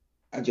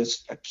 I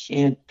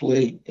can't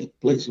play in a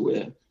place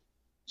where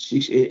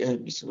 6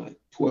 a.m. is like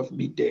 12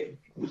 midday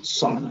with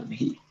sun and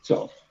heat.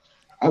 So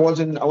I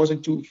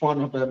wasn't too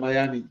fond of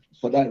Miami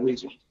for that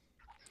reason.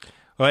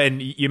 Well,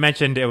 and you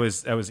mentioned it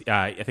was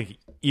I think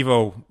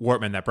Ivo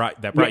Wortman that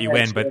brought you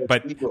in,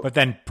 but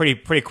then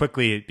pretty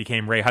quickly it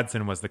became Ray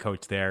Hudson was the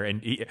coach there,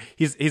 and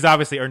he's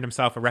obviously earned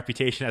himself a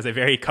reputation as a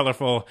very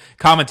colorful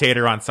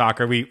commentator on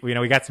soccer. We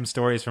got some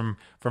stories from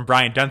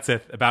Brian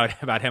Dunseth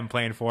about him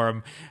playing for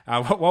him.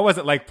 What was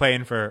it like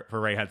playing for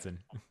Ray Hudson?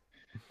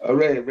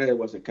 Ray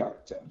was a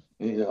character.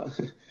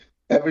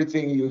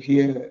 Everything you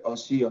hear or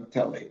see on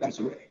telly, that's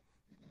Ray.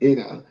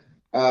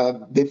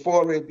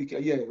 Before Ray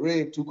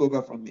Ray took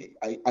over from me.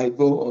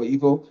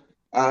 Ivo.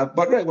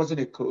 But Ray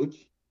wasn't a coach.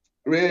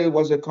 Ray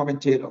was a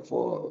commentator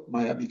for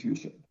Miami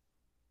Fusion.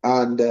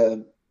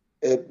 And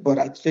but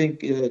I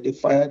think they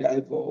fired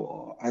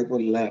Ivo. Ivo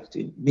left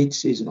in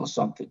mid-season or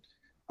something.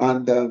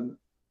 And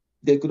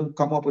they couldn't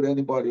come up with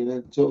anybody.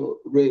 And so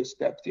Ray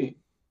stepped in.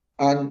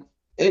 And,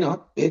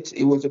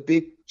 it was a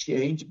big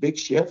change, big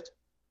shift.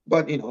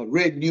 But,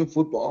 Ray knew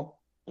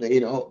football,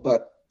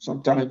 but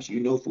sometimes you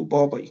know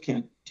football, but you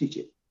can't teach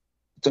it.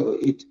 So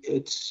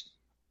it's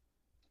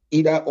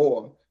either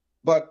or.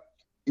 But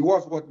it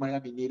was what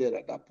Miami needed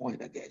at that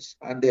point, I guess.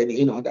 And then,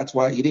 that's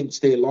why he didn't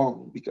stay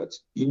long,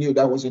 because he knew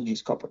that wasn't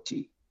his cup of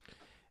tea.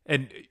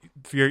 And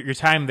for your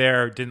time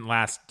there didn't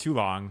last too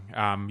long.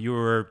 You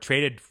were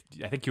traded,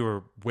 I think you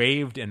were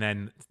waived, and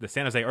then the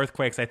San Jose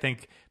Earthquakes, I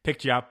think,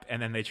 picked you up,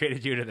 and then they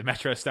traded you to the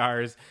Metro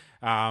Stars.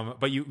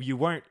 But you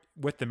weren't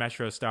with the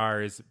Metro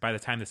Stars by the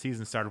time the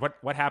season started.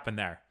 What happened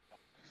there?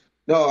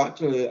 No,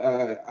 actually,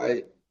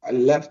 I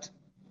left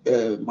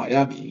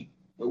Miami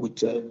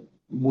with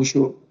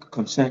mutual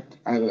consent.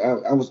 I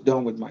was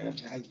done with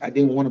Miami. I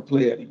didn't want to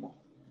play anymore.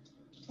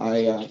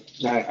 I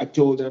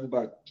told them,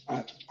 but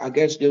I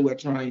guess they were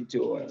trying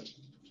to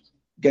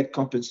get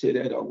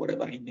compensated or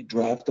whatever in the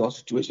draft or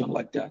situation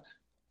like that.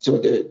 So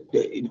they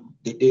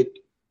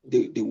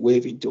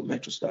waved into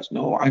Metro Stars.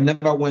 No, I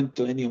never went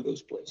to any of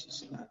those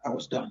places. I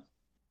was done.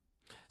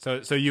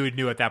 So you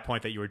knew at that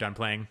point that you were done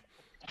playing?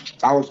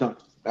 I was done.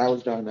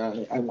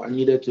 I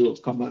needed to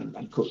come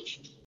and coach.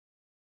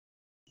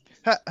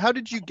 How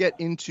did you get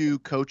into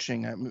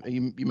coaching?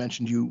 You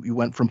mentioned you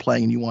went from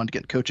playing and you wanted to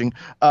get coaching.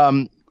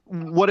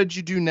 What did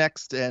you do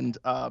next? And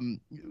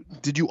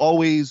did you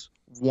always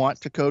want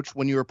to coach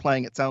when you were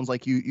playing? It sounds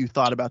like you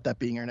thought about that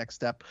being your next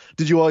step.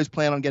 Did you always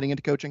plan on getting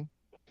into coaching?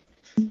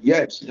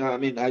 Yes.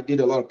 I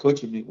did a lot of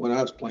coaching when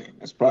I was playing.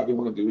 That's probably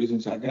one of the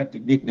reasons I got the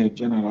nickname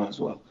General as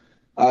well.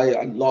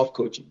 I love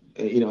coaching.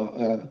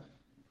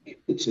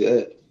 It's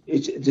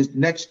the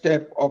next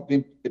step of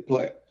being a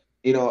player.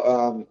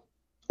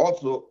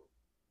 Also,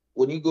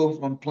 when you go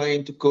from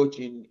playing to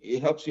coaching,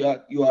 it helps you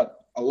out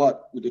a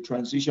lot with the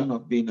transition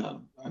of being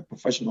a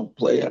professional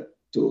player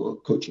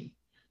to coaching.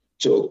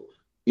 So,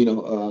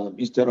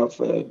 instead of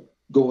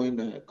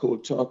going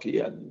cold turkey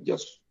and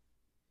just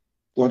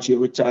once you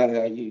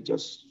retire, you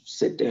just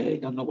sit there, you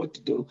don't know what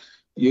to do.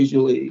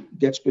 Usually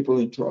gets people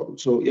in trouble.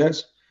 So,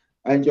 yes,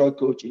 I enjoy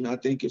coaching. I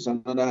think it's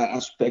another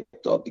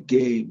aspect of the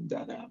game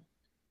that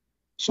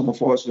some of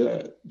us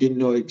didn't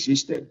know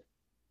existed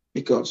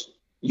because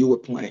you were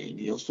playing.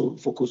 You're so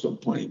focused on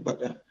playing.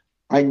 But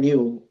I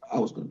knew I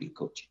was going to be a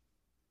coach.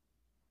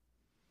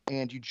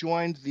 And you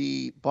joined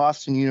the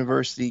Boston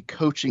University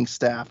coaching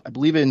staff, I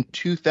believe, in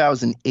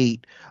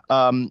 2008.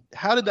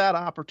 How did that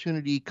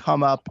opportunity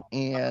come up,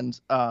 and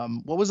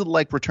what was it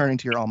like returning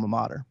to your alma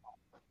mater?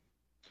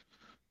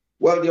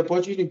 Well, the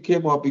opportunity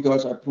came up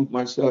because I proved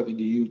myself in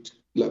the youth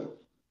level.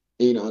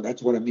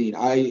 That's what I mean.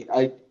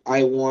 I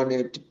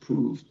wanted to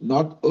prove,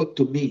 not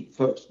to me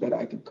first, that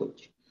I can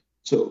coach.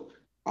 So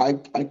I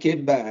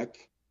came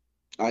back.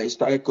 I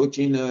started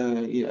coaching.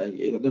 I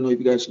don't know if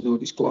you guys know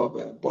this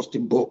club,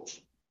 Boston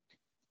Bulls.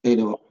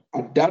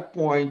 At that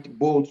point,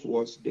 Bulls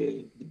was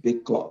the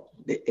big club,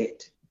 the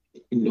 8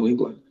 in New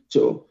England.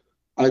 So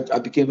I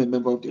became a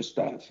member of their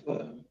staff.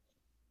 And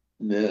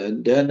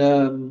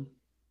then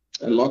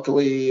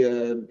luckily,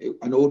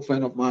 an old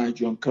friend of mine,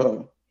 John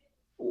Kerr,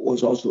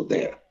 was also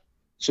there.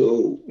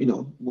 So,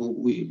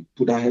 we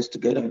put our heads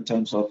together in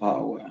terms of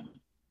how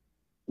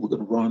we're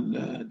going to run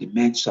the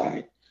men's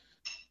side.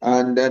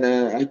 And then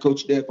I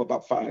coached there for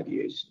about 5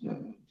 years.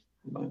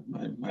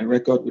 My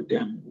record with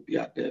them will be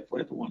out there for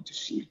everyone to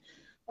see.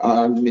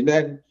 And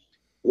then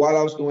while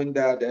I was doing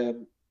that,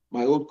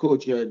 my old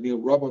coach, Neil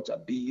Roberts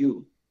at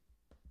BU,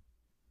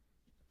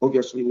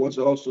 obviously was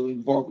also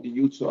involved in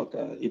youth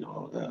soccer.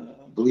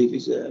 I believe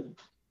he's a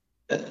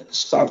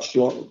South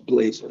Shore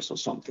Blazers or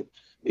something.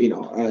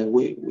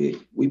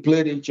 We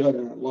played each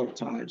other a lot of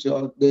times.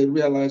 So they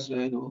realized,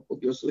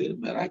 obviously,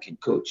 that I can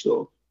coach.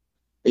 So,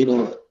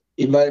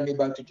 invited me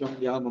back to join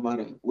the alma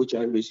mater, which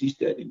I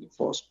resisted in the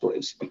first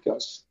place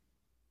because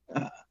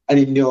I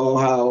didn't know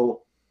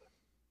how,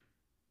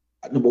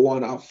 number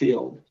one, I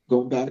feel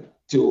going back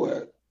to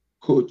a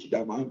coach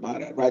at my alma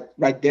mater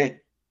right then.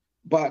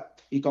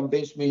 But he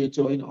convinced me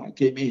to, I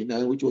came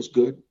in, which was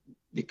good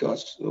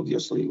because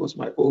obviously it was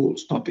my old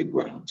stomping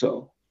ground.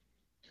 So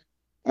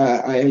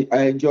I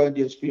enjoyed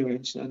the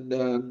experience.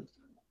 And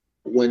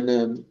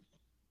when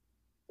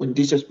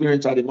this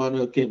experience at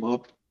Emmanuel came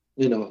up,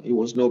 it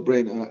was no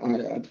brainer.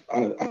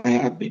 I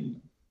have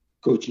been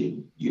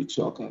coaching youth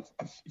soccer.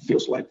 It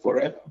feels like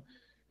forever,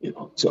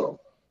 So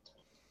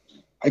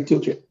I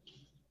took it.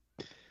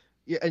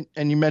 Yeah,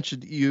 and you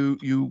mentioned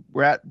you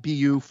were at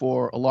BU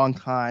for a long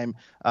time,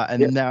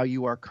 and Yes. now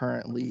you are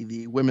currently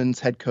the women's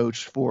head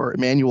coach for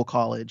Emmanuel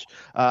College.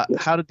 Yes.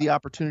 How did the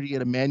opportunity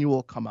at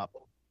Emmanuel come up?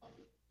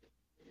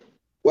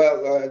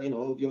 Well,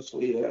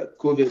 obviously,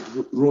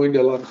 COVID ruined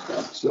a lot of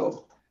stuff.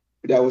 So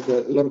there was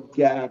a lot of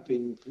gap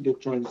in the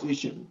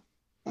transition.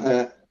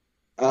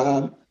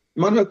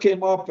 Manuel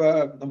came up,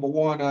 number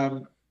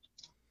one,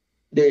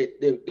 they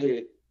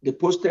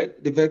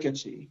posted the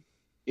vacancy.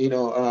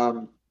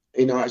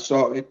 I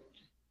saw it,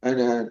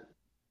 and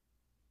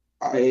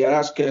I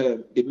asked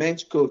the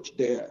men's coach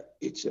there.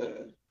 It's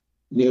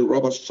Neil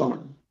Roberts'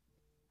 son.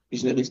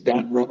 His name is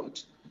Dan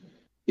Roberts.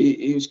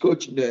 He was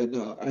coaching there.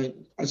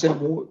 And I said,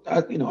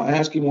 I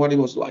asked him what it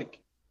was like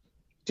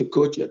to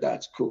coach at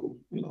that school.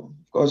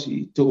 Of course,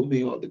 he told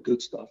me all the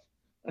good stuff.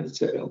 And I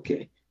said,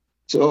 okay.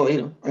 So,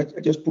 I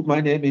just put my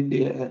name in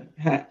the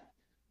hat.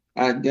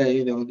 And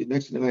then, the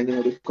next thing I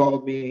know, they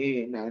called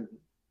me in and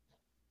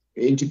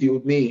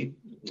interviewed me,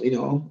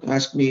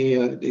 asked me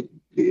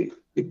the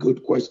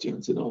good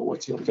questions,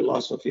 what's your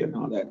philosophy and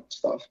all that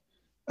stuff.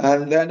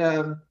 And then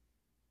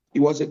it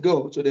was a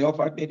go. So they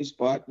offered me the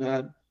spot. And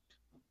there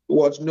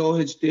was no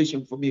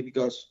hesitation for me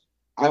because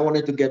I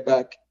wanted to get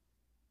back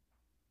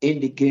in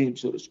the game,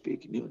 so to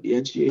speak, the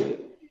NCAA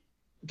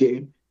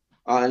game.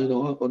 On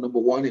number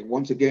one, and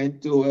once again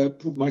to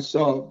prove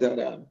myself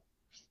that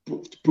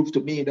prove to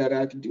me that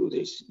I can do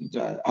this.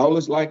 I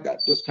always like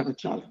that, those kind of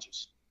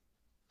challenges.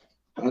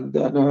 And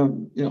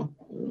then,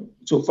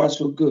 so far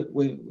so good.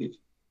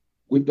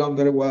 We've done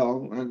very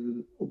well,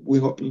 and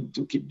we're hoping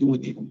to keep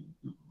doing it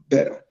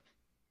better.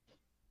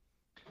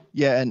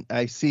 Yeah, and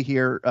I see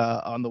here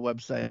on the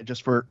website,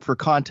 just for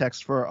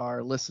context for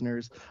our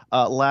listeners,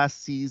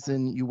 last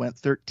season you went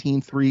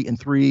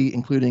 13-3-3,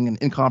 including an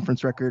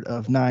in-conference record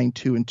of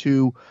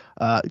 9-2-2,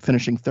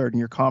 finishing third in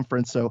your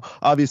conference. So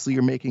obviously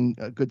you're making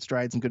good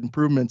strides and good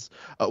improvements.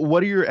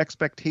 What are your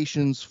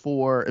expectations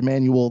for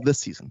Emmanuel this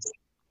season?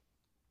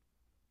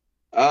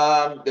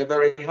 They're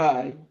very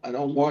high. I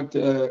don't want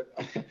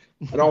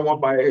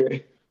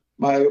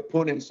my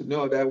opponents to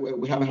know that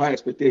we have a high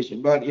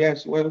expectation. But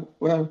yes, we're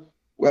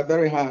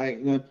very high.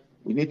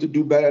 We need to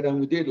do better than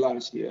we did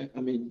last year. I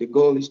mean, the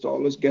goal is to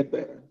always get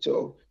better.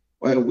 So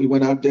we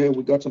went out there.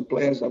 We got some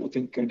players that we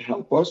think can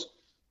help us.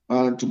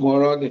 And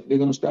tomorrow they're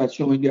going to start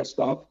showing their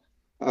stuff.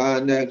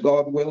 And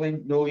God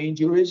willing, no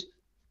injuries.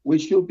 We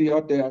should be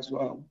out there as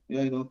well.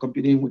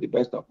 Competing with the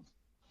best of them.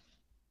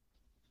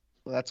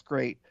 Well, that's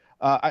great.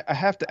 I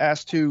have to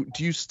ask too,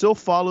 do you still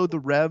follow the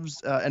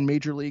Revs and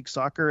Major League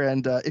Soccer?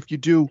 And if you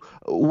do,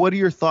 what are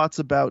your thoughts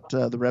about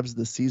the Revs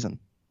this season?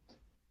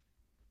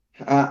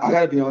 I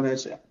gotta be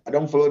honest, I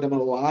don't follow them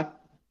a lot,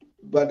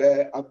 but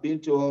I've been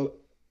to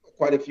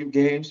quite a few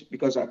games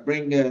because I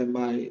bring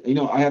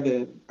I have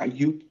a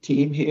youth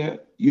team here,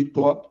 youth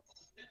club.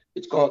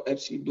 It's called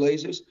FC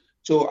Blazers.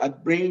 So I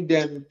bring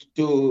them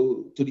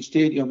to the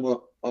stadium,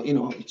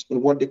 it's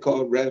what they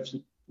call Revs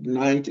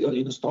night,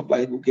 stuff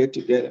like we get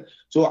together.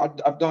 So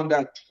I've done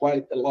that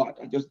quite a lot.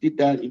 I just did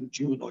that in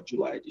June or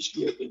July this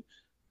year.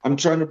 I'm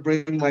trying to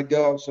bring my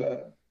girls,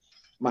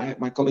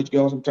 my college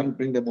girls, I'm trying to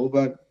bring them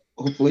over.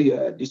 Hopefully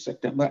this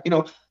September,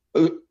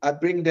 I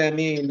bring them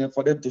in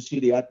for them to see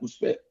the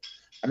atmosphere.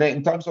 And then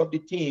in terms of the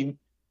team,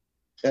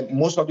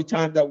 most of the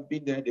time that we've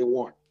been there, they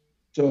won.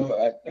 So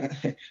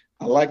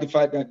I like the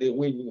fact that they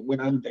win when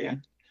I'm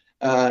there.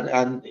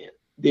 And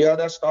the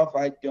other stuff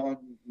I don't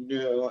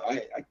know.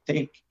 I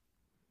think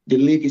the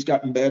league has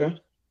gotten better.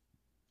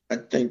 I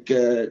think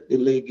the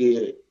league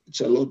it's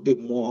a little bit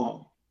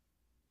more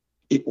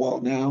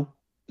equal now.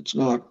 It's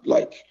not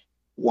like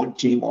one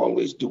team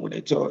always doing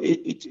it. So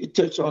it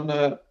takes on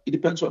it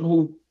depends on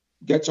who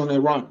gets on a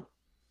run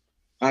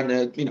and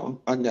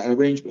and the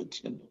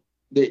arrangement. And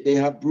they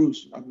have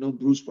Bruce. I've known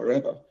Bruce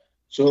forever.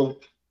 So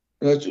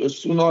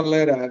sooner or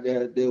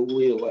later they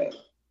will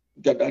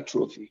get that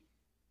trophy,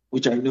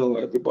 which I know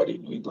everybody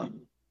in New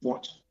England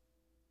wants.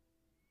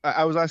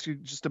 I was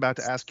just about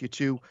to ask you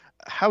too,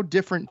 how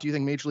different do you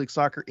think Major League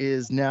Soccer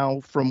is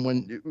now from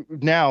when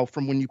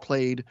you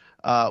played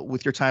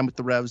with your time with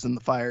the Revs and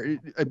the Fire?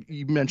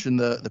 You mentioned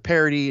the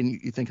parity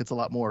and you think it's a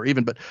lot more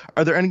even, but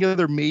are there any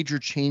other major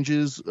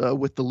changes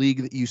with the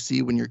league that you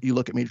see when you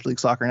look at Major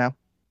League Soccer now?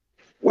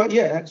 Well,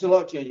 yeah, it's a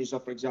lot of changes. So,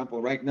 for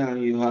example, right now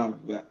you have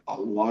a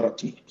lot of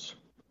teams.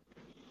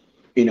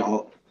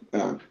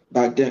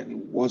 Back then it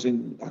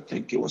wasn't, I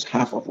think it was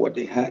half of what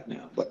they had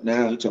now, but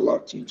now it's a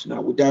lot of teams.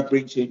 Now with that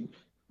brings in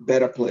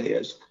better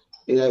players,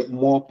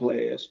 more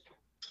players,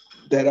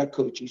 better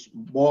coaches,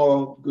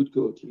 more good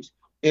coaches.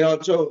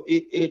 So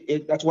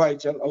that's why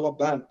it's a lot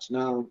balanced.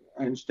 Now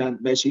I understand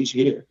Messi's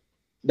here.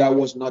 That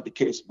was not the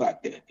case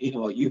back then.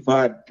 You've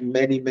had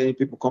many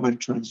people come and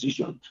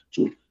transition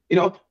to,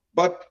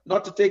 but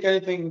not to take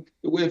anything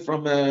away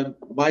from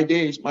my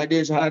days. My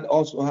days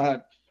also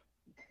had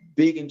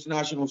big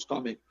internationals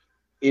coming.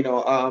 We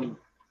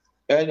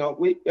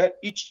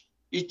each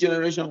each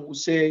generation will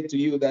say to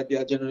you that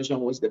their generation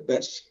was the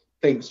best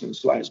thing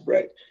since sliced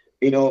bread.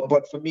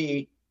 But for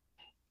me,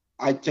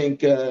 I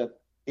think, I'm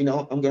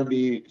going to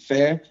be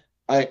fair.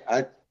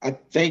 I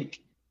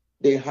think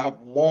they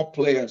have more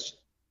players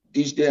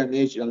this day and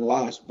age than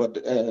last. But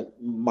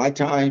my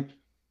time,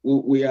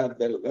 we have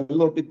a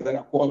little bit better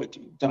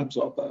quality in terms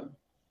of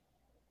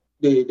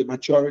the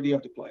maturity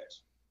of the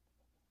players.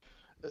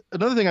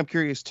 Another thing I'm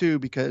curious too,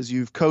 because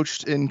you've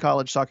coached in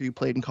college soccer, you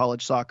played in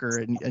college soccer,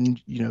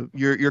 and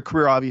your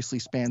career obviously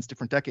spans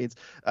different decades.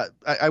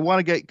 I want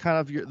to get kind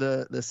of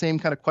the same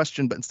kind of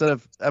question, but instead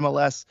of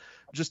MLS,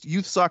 just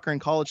youth soccer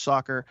and college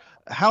soccer.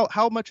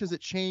 How much has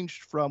it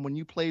changed from when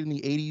you played in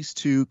the 80s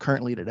to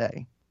currently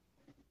today?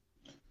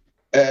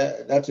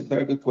 That's a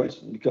very good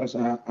question, because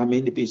I'm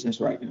in the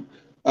business right now.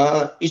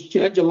 It's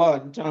changed a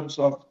lot in terms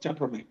of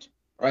temperament,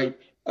 right?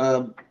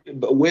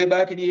 But way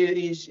back in the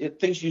 80s,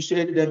 things you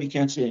say to them, you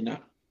can't say now.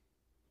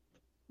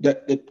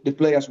 The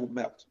players will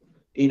melt.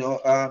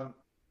 I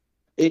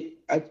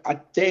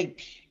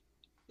think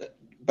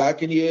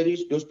back in the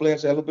 80s, those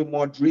players are a little bit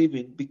more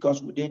driven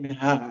because we didn't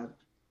have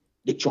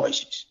the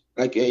choices.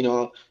 Like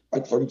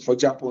for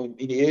example, in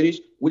the 80s,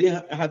 we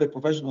didn't have a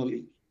professional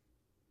league.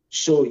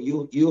 So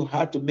you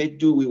had to make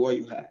do with what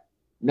you had.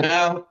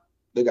 Now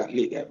they got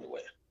league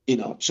everywhere,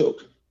 so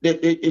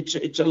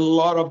it's a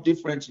lot of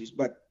differences,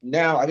 but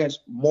now I guess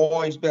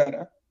more is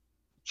better.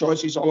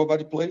 Choices all over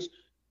the place,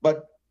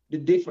 but the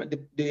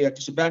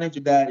disadvantage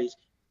of that is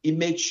it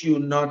makes you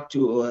not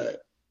to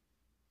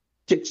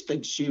take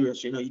things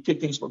serious. You take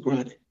things for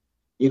granted.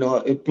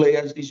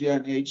 Players this year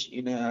and age.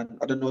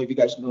 I don't know if you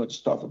guys know the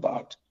stuff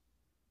about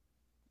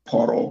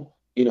portal.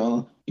 In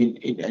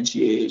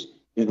NCAAs.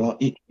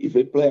 If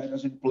a player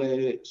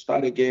doesn't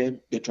start a game,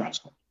 they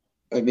transfer.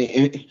 I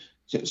mean,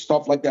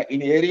 stuff like that.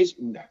 In the 80s,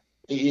 no.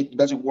 It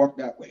doesn't work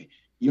that way.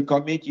 You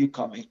commit. You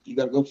got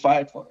to go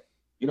fight for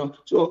it.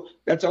 So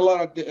that's a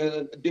lot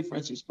of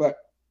differences. But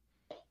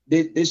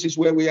this is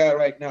where we are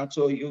right now.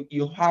 So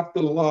you have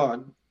to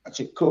learn as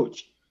a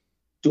coach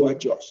to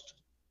adjust.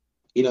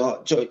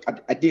 So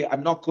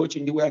I'm not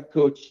coaching the way I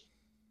coached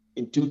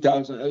in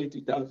 2000, early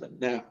 2000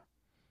 now.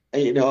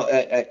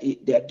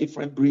 They're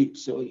different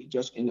breeds. So you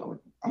just,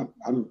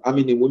 I'm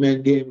in the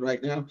women's game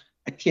right now.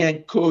 I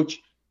can't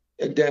coach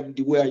them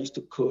the way I used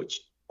to coach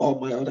all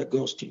my other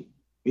girls' team.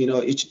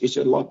 It's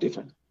a lot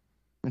different.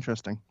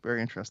 Interesting.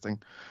 Very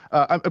interesting.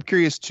 I'm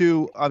curious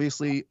too.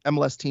 Obviously,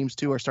 MLS teams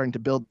too are starting to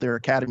build their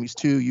academies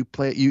too.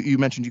 You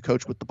mentioned you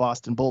coach with the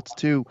Boston Bolts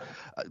too.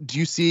 Do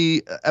you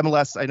see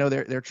MLS? I know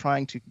they're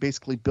trying to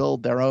basically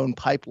build their own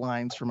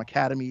pipelines from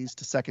academies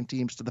to second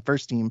teams to the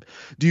first team.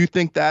 Do you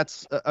think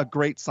that's a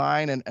great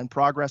sign and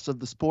progress of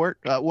the sport?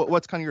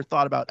 What's kind of your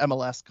thought about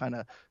MLS kind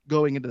of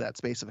going into that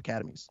space of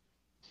academies?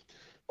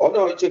 Oh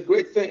no, it's a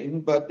great thing,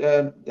 but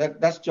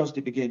that's just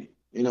the beginning.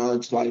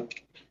 It's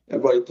like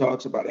everybody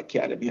talks about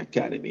academy,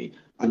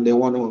 and they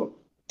want to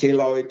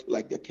tailor it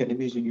like the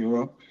academies in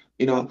Europe,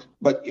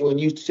 But when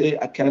you say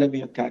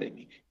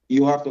academy,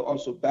 you have to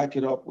also back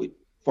it up with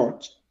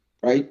funds,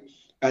 right?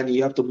 And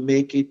you have to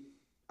make it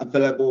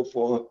available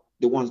for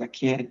the ones that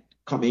can't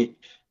come in.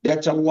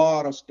 That's a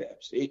lot of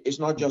steps. It's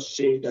not just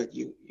say that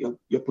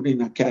you're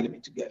putting an academy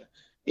together.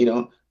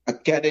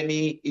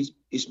 Academy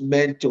is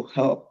meant to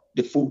help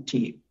the full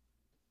team.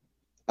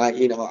 I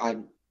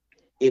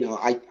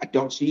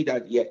don't see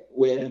that yet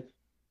where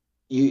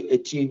a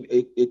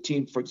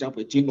team, for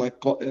example, a team like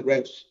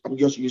Revs, I'm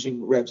just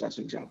using Revs as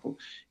an example.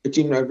 A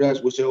team like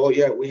Revs will say, oh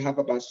yeah, we have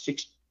about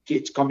 6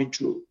 kids coming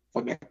through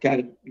from the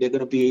academy. They're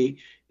going to be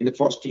in the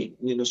first team,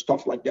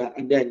 stuff like that.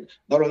 And then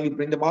not only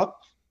bring them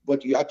up,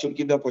 but you actually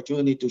give the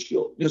opportunity to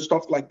show,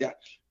 stuff like that.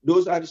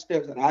 Those are the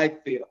steps that I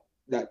feel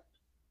that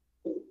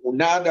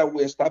now that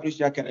we established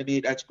the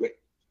academy, that's great.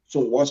 So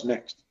what's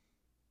next?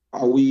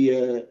 Are we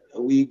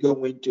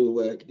going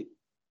to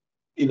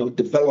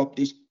develop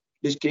these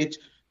kids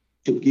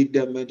to give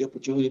them the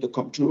opportunity to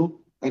come through,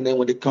 and then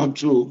when they come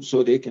through,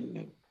 so they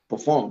can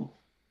perform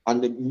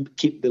and then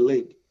keep the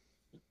league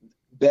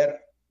better,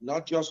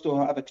 not just to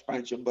have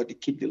expansion, but to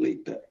keep the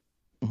league better.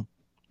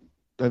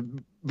 A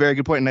very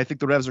good point. And I think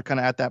the Revs are kind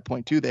of at that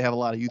point too. They have a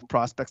lot of youth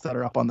prospects that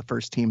are up on the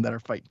first team that are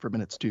fighting for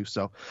minutes too.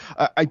 So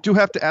I do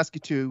have to ask you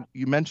too,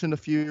 you mentioned a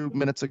few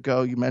minutes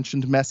ago, you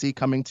mentioned Messi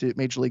coming to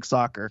Major League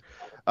Soccer.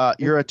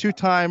 You're a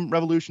 2-time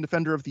Revolution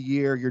Defender of the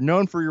Year. You're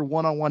known for your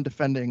one-on-one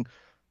defending.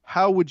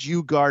 How would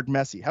you guard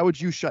Messi? How would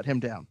you shut him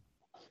down?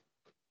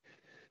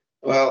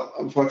 Well,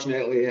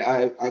 unfortunately,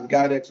 I've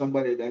guarded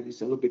somebody that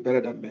is a little bit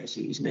better than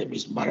Messi. His name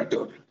is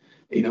Maradona.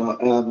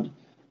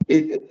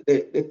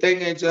 The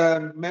thing is,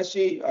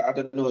 Messi, I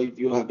don't know if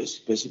you have a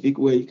specific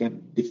way you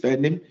can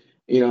defend him.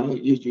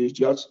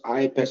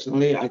 I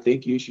personally, I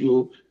think you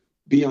should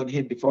be on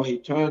him before he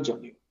turns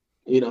on you.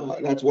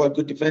 That's what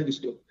good defenders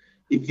do.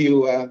 If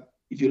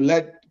you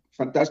let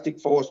fantastic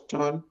forwards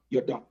turn,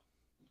 you're done.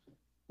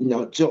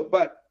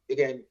 But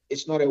again,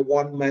 it's not a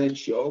one-man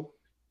show.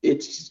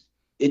 It's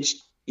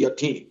your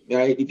team,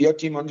 right? If your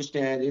team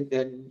understands it,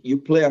 then you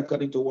play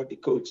according to what the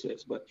coach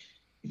says. But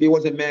if it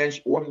was a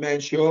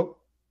one-man show,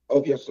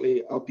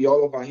 obviously I'll be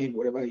all over him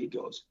wherever he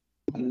goes.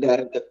 And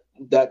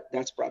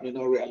that's probably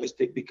not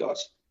realistic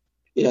because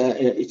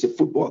it's a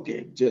football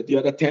game. The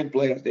other 10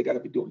 players, they got to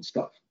be doing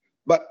stuff.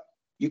 But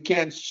you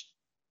can't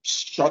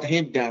shut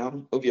him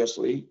down,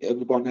 obviously.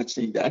 Everybody's not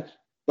saying that.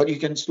 But you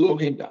can slow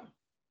him down.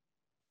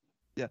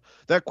 Yeah,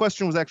 that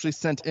question was actually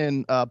sent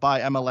in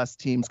by MLS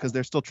teams because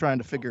they're still trying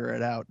to figure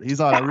it out. He's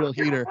on a real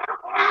heater.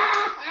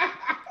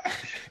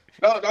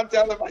 No, don't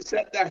tell them I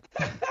said that.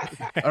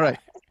 All right.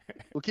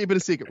 We'll keep it a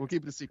secret.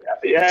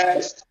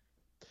 Yes.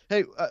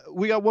 Hey,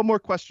 we got one more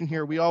question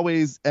here. We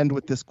always end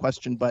with this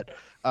question, but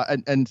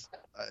and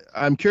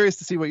I'm curious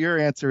to see what your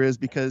answer is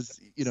because,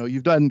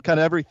 you've done kind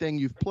of everything.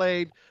 You've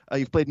played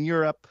in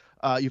Europe.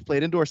 You've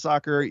played indoor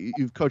soccer.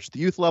 You've coached the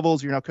youth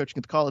levels. You're now coaching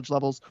at the college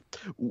levels.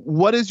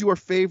 What is your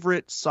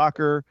favorite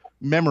soccer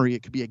memory?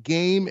 It could be a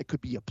game. It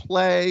could be a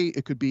play.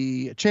 It could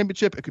be a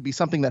championship. It could be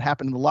something that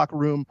happened in the locker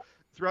room.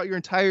 Throughout your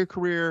entire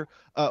career,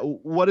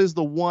 what is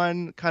the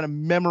one kind of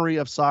memory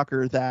of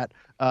soccer that,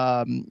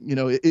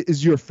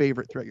 is your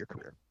favorite throughout your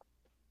career?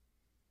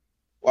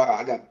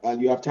 Well,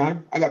 you have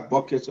time? I got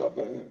buckets of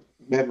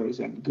memories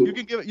and good. You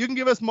can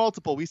give us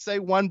multiple. We say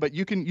one, but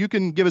you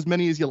can give as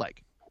many as you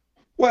like.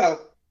 Well,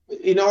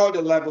 in all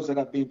the levels that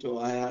I've been to,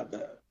 I've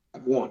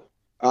won.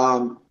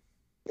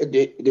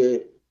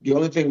 The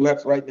only thing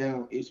left right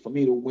now is for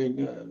me to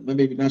win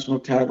maybe national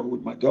title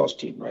with my girls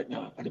team right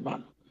now at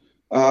Emmanuel.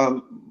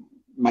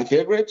 My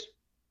favorite,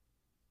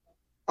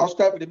 I'll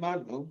start with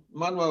Emmanuel.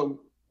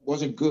 Emmanuel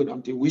wasn't good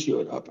until we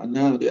showed up, and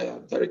now they're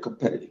very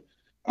competitive.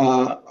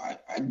 I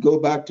go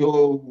back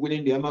to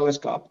winning the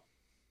MLS Cup.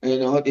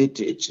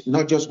 It's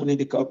not just winning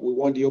the cup. We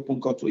won the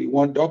Open Cup, so we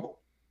won double.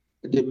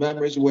 The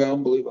memories were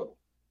unbelievable.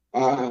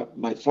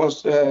 My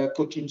first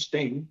coaching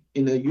stint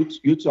in the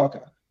youth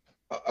soccer,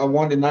 I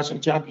won the national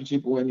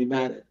championship when we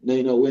mattered.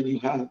 When you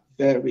have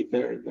very,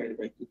 very, very,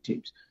 very good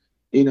teams.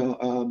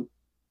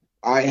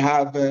 I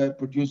have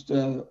produced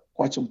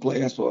quite some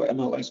players for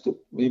MLS,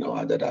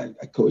 that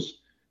I coached.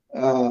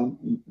 On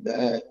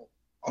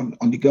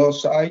the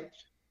girls' side,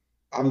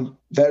 I'm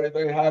very,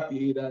 very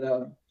happy that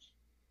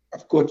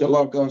I've coached a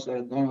lot of girls that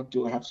are going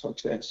to have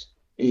success.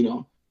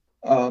 In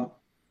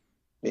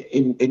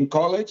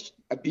college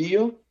at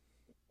BU,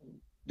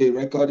 the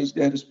record is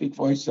there to speak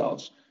for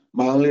itself.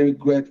 My only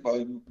regret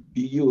for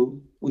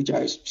BU, which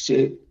I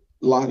say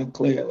loud and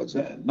clear, was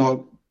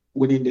not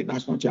winning the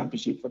national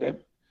championship for them.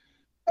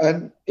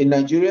 And in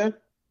Nigeria,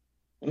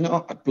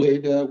 I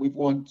played. We've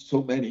won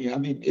so many. I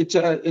mean,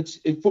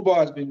 football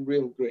has been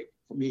real great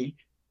for me,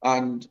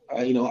 and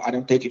I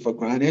don't take it for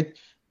granted.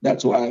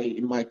 That's why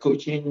in my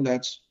coaching,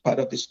 that's part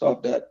of the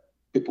stuff that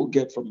people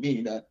get from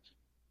me. That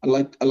I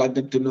like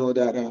them to know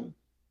that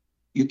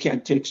you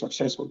can't take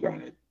success for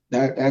granted.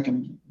 That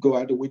can go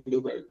out the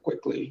window very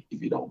quickly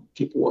if you don't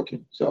keep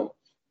working. So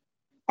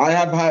I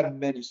have had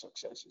many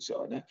successes.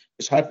 So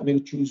it's hard for me to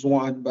choose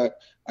one,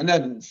 and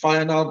then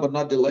final but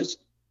not the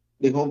least,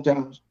 the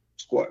hometown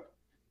squad.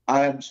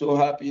 I am so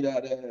happy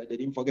that they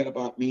didn't forget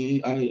about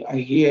me. I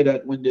hear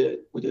that when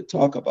they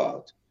talk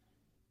about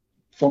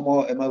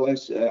former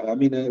MLS,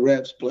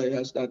 Revs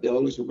players, that they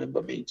always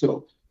remember me.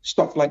 So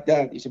stuff like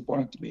that is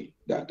important to me,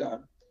 that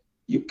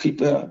you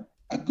keep a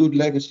good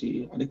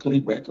legacy and a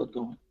clean record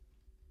going.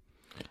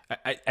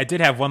 I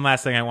did have one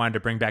last thing I wanted to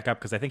bring back up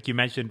because I think you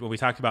mentioned when we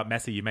talked about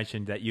Messi, you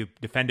mentioned that you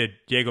defended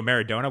Diego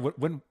Maradona.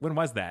 When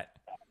was that?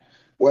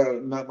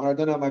 Well,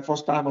 Maradona, my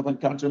first time of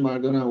encountering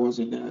Maradona was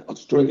in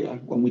Australia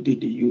when we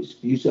did the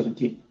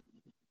U17.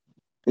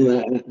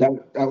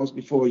 That was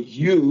before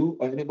you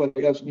or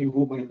anybody else knew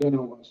who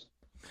Maradona was.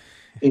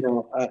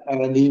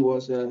 And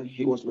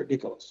he was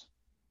ridiculous.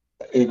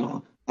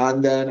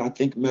 And then I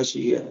think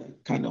Messi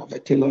kind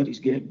of tailored his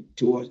game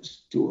to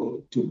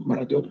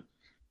Maradona.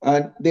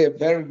 And they're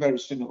very, very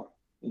similar.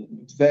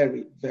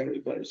 Very, very,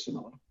 very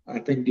similar. I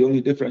think the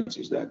only difference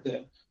is that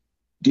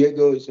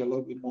Diego is a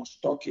little bit more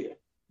stockier,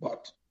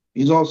 but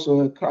he's also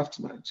a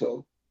craftsman.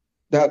 So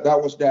that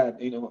was that.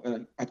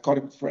 I caught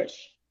him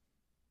fresh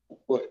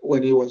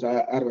when he was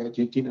out of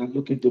Argentina,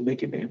 looking to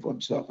make a name for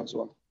himself as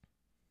well.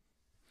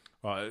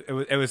 Well,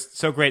 it was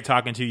so great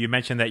talking to you. You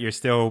mentioned that you're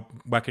still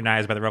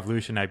recognized by the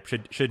Revolution. I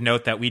should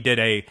note that we did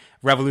a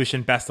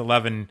Revolution Best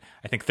 11,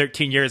 I think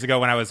 13 years ago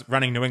when I was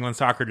running New England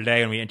Soccer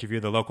Today, and we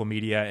interviewed the local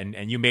media,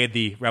 and you made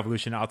the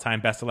Revolution all-time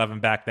Best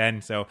 11 back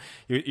then. So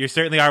you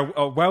certainly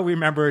are well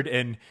remembered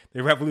in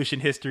the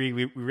Revolution history.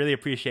 We really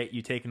appreciate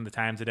you taking the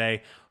time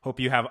today. Hope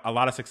you have a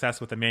lot of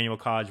success with Emmanuel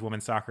College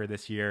women's soccer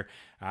this year.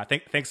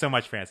 Thanks so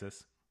much,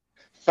 Francis.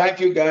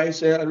 Thank you,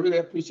 guys. I really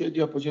appreciate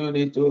the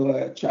opportunity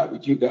to chat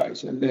with you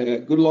guys. And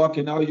good luck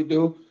in all you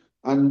do.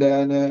 And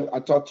then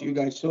I'll talk to you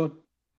guys soon.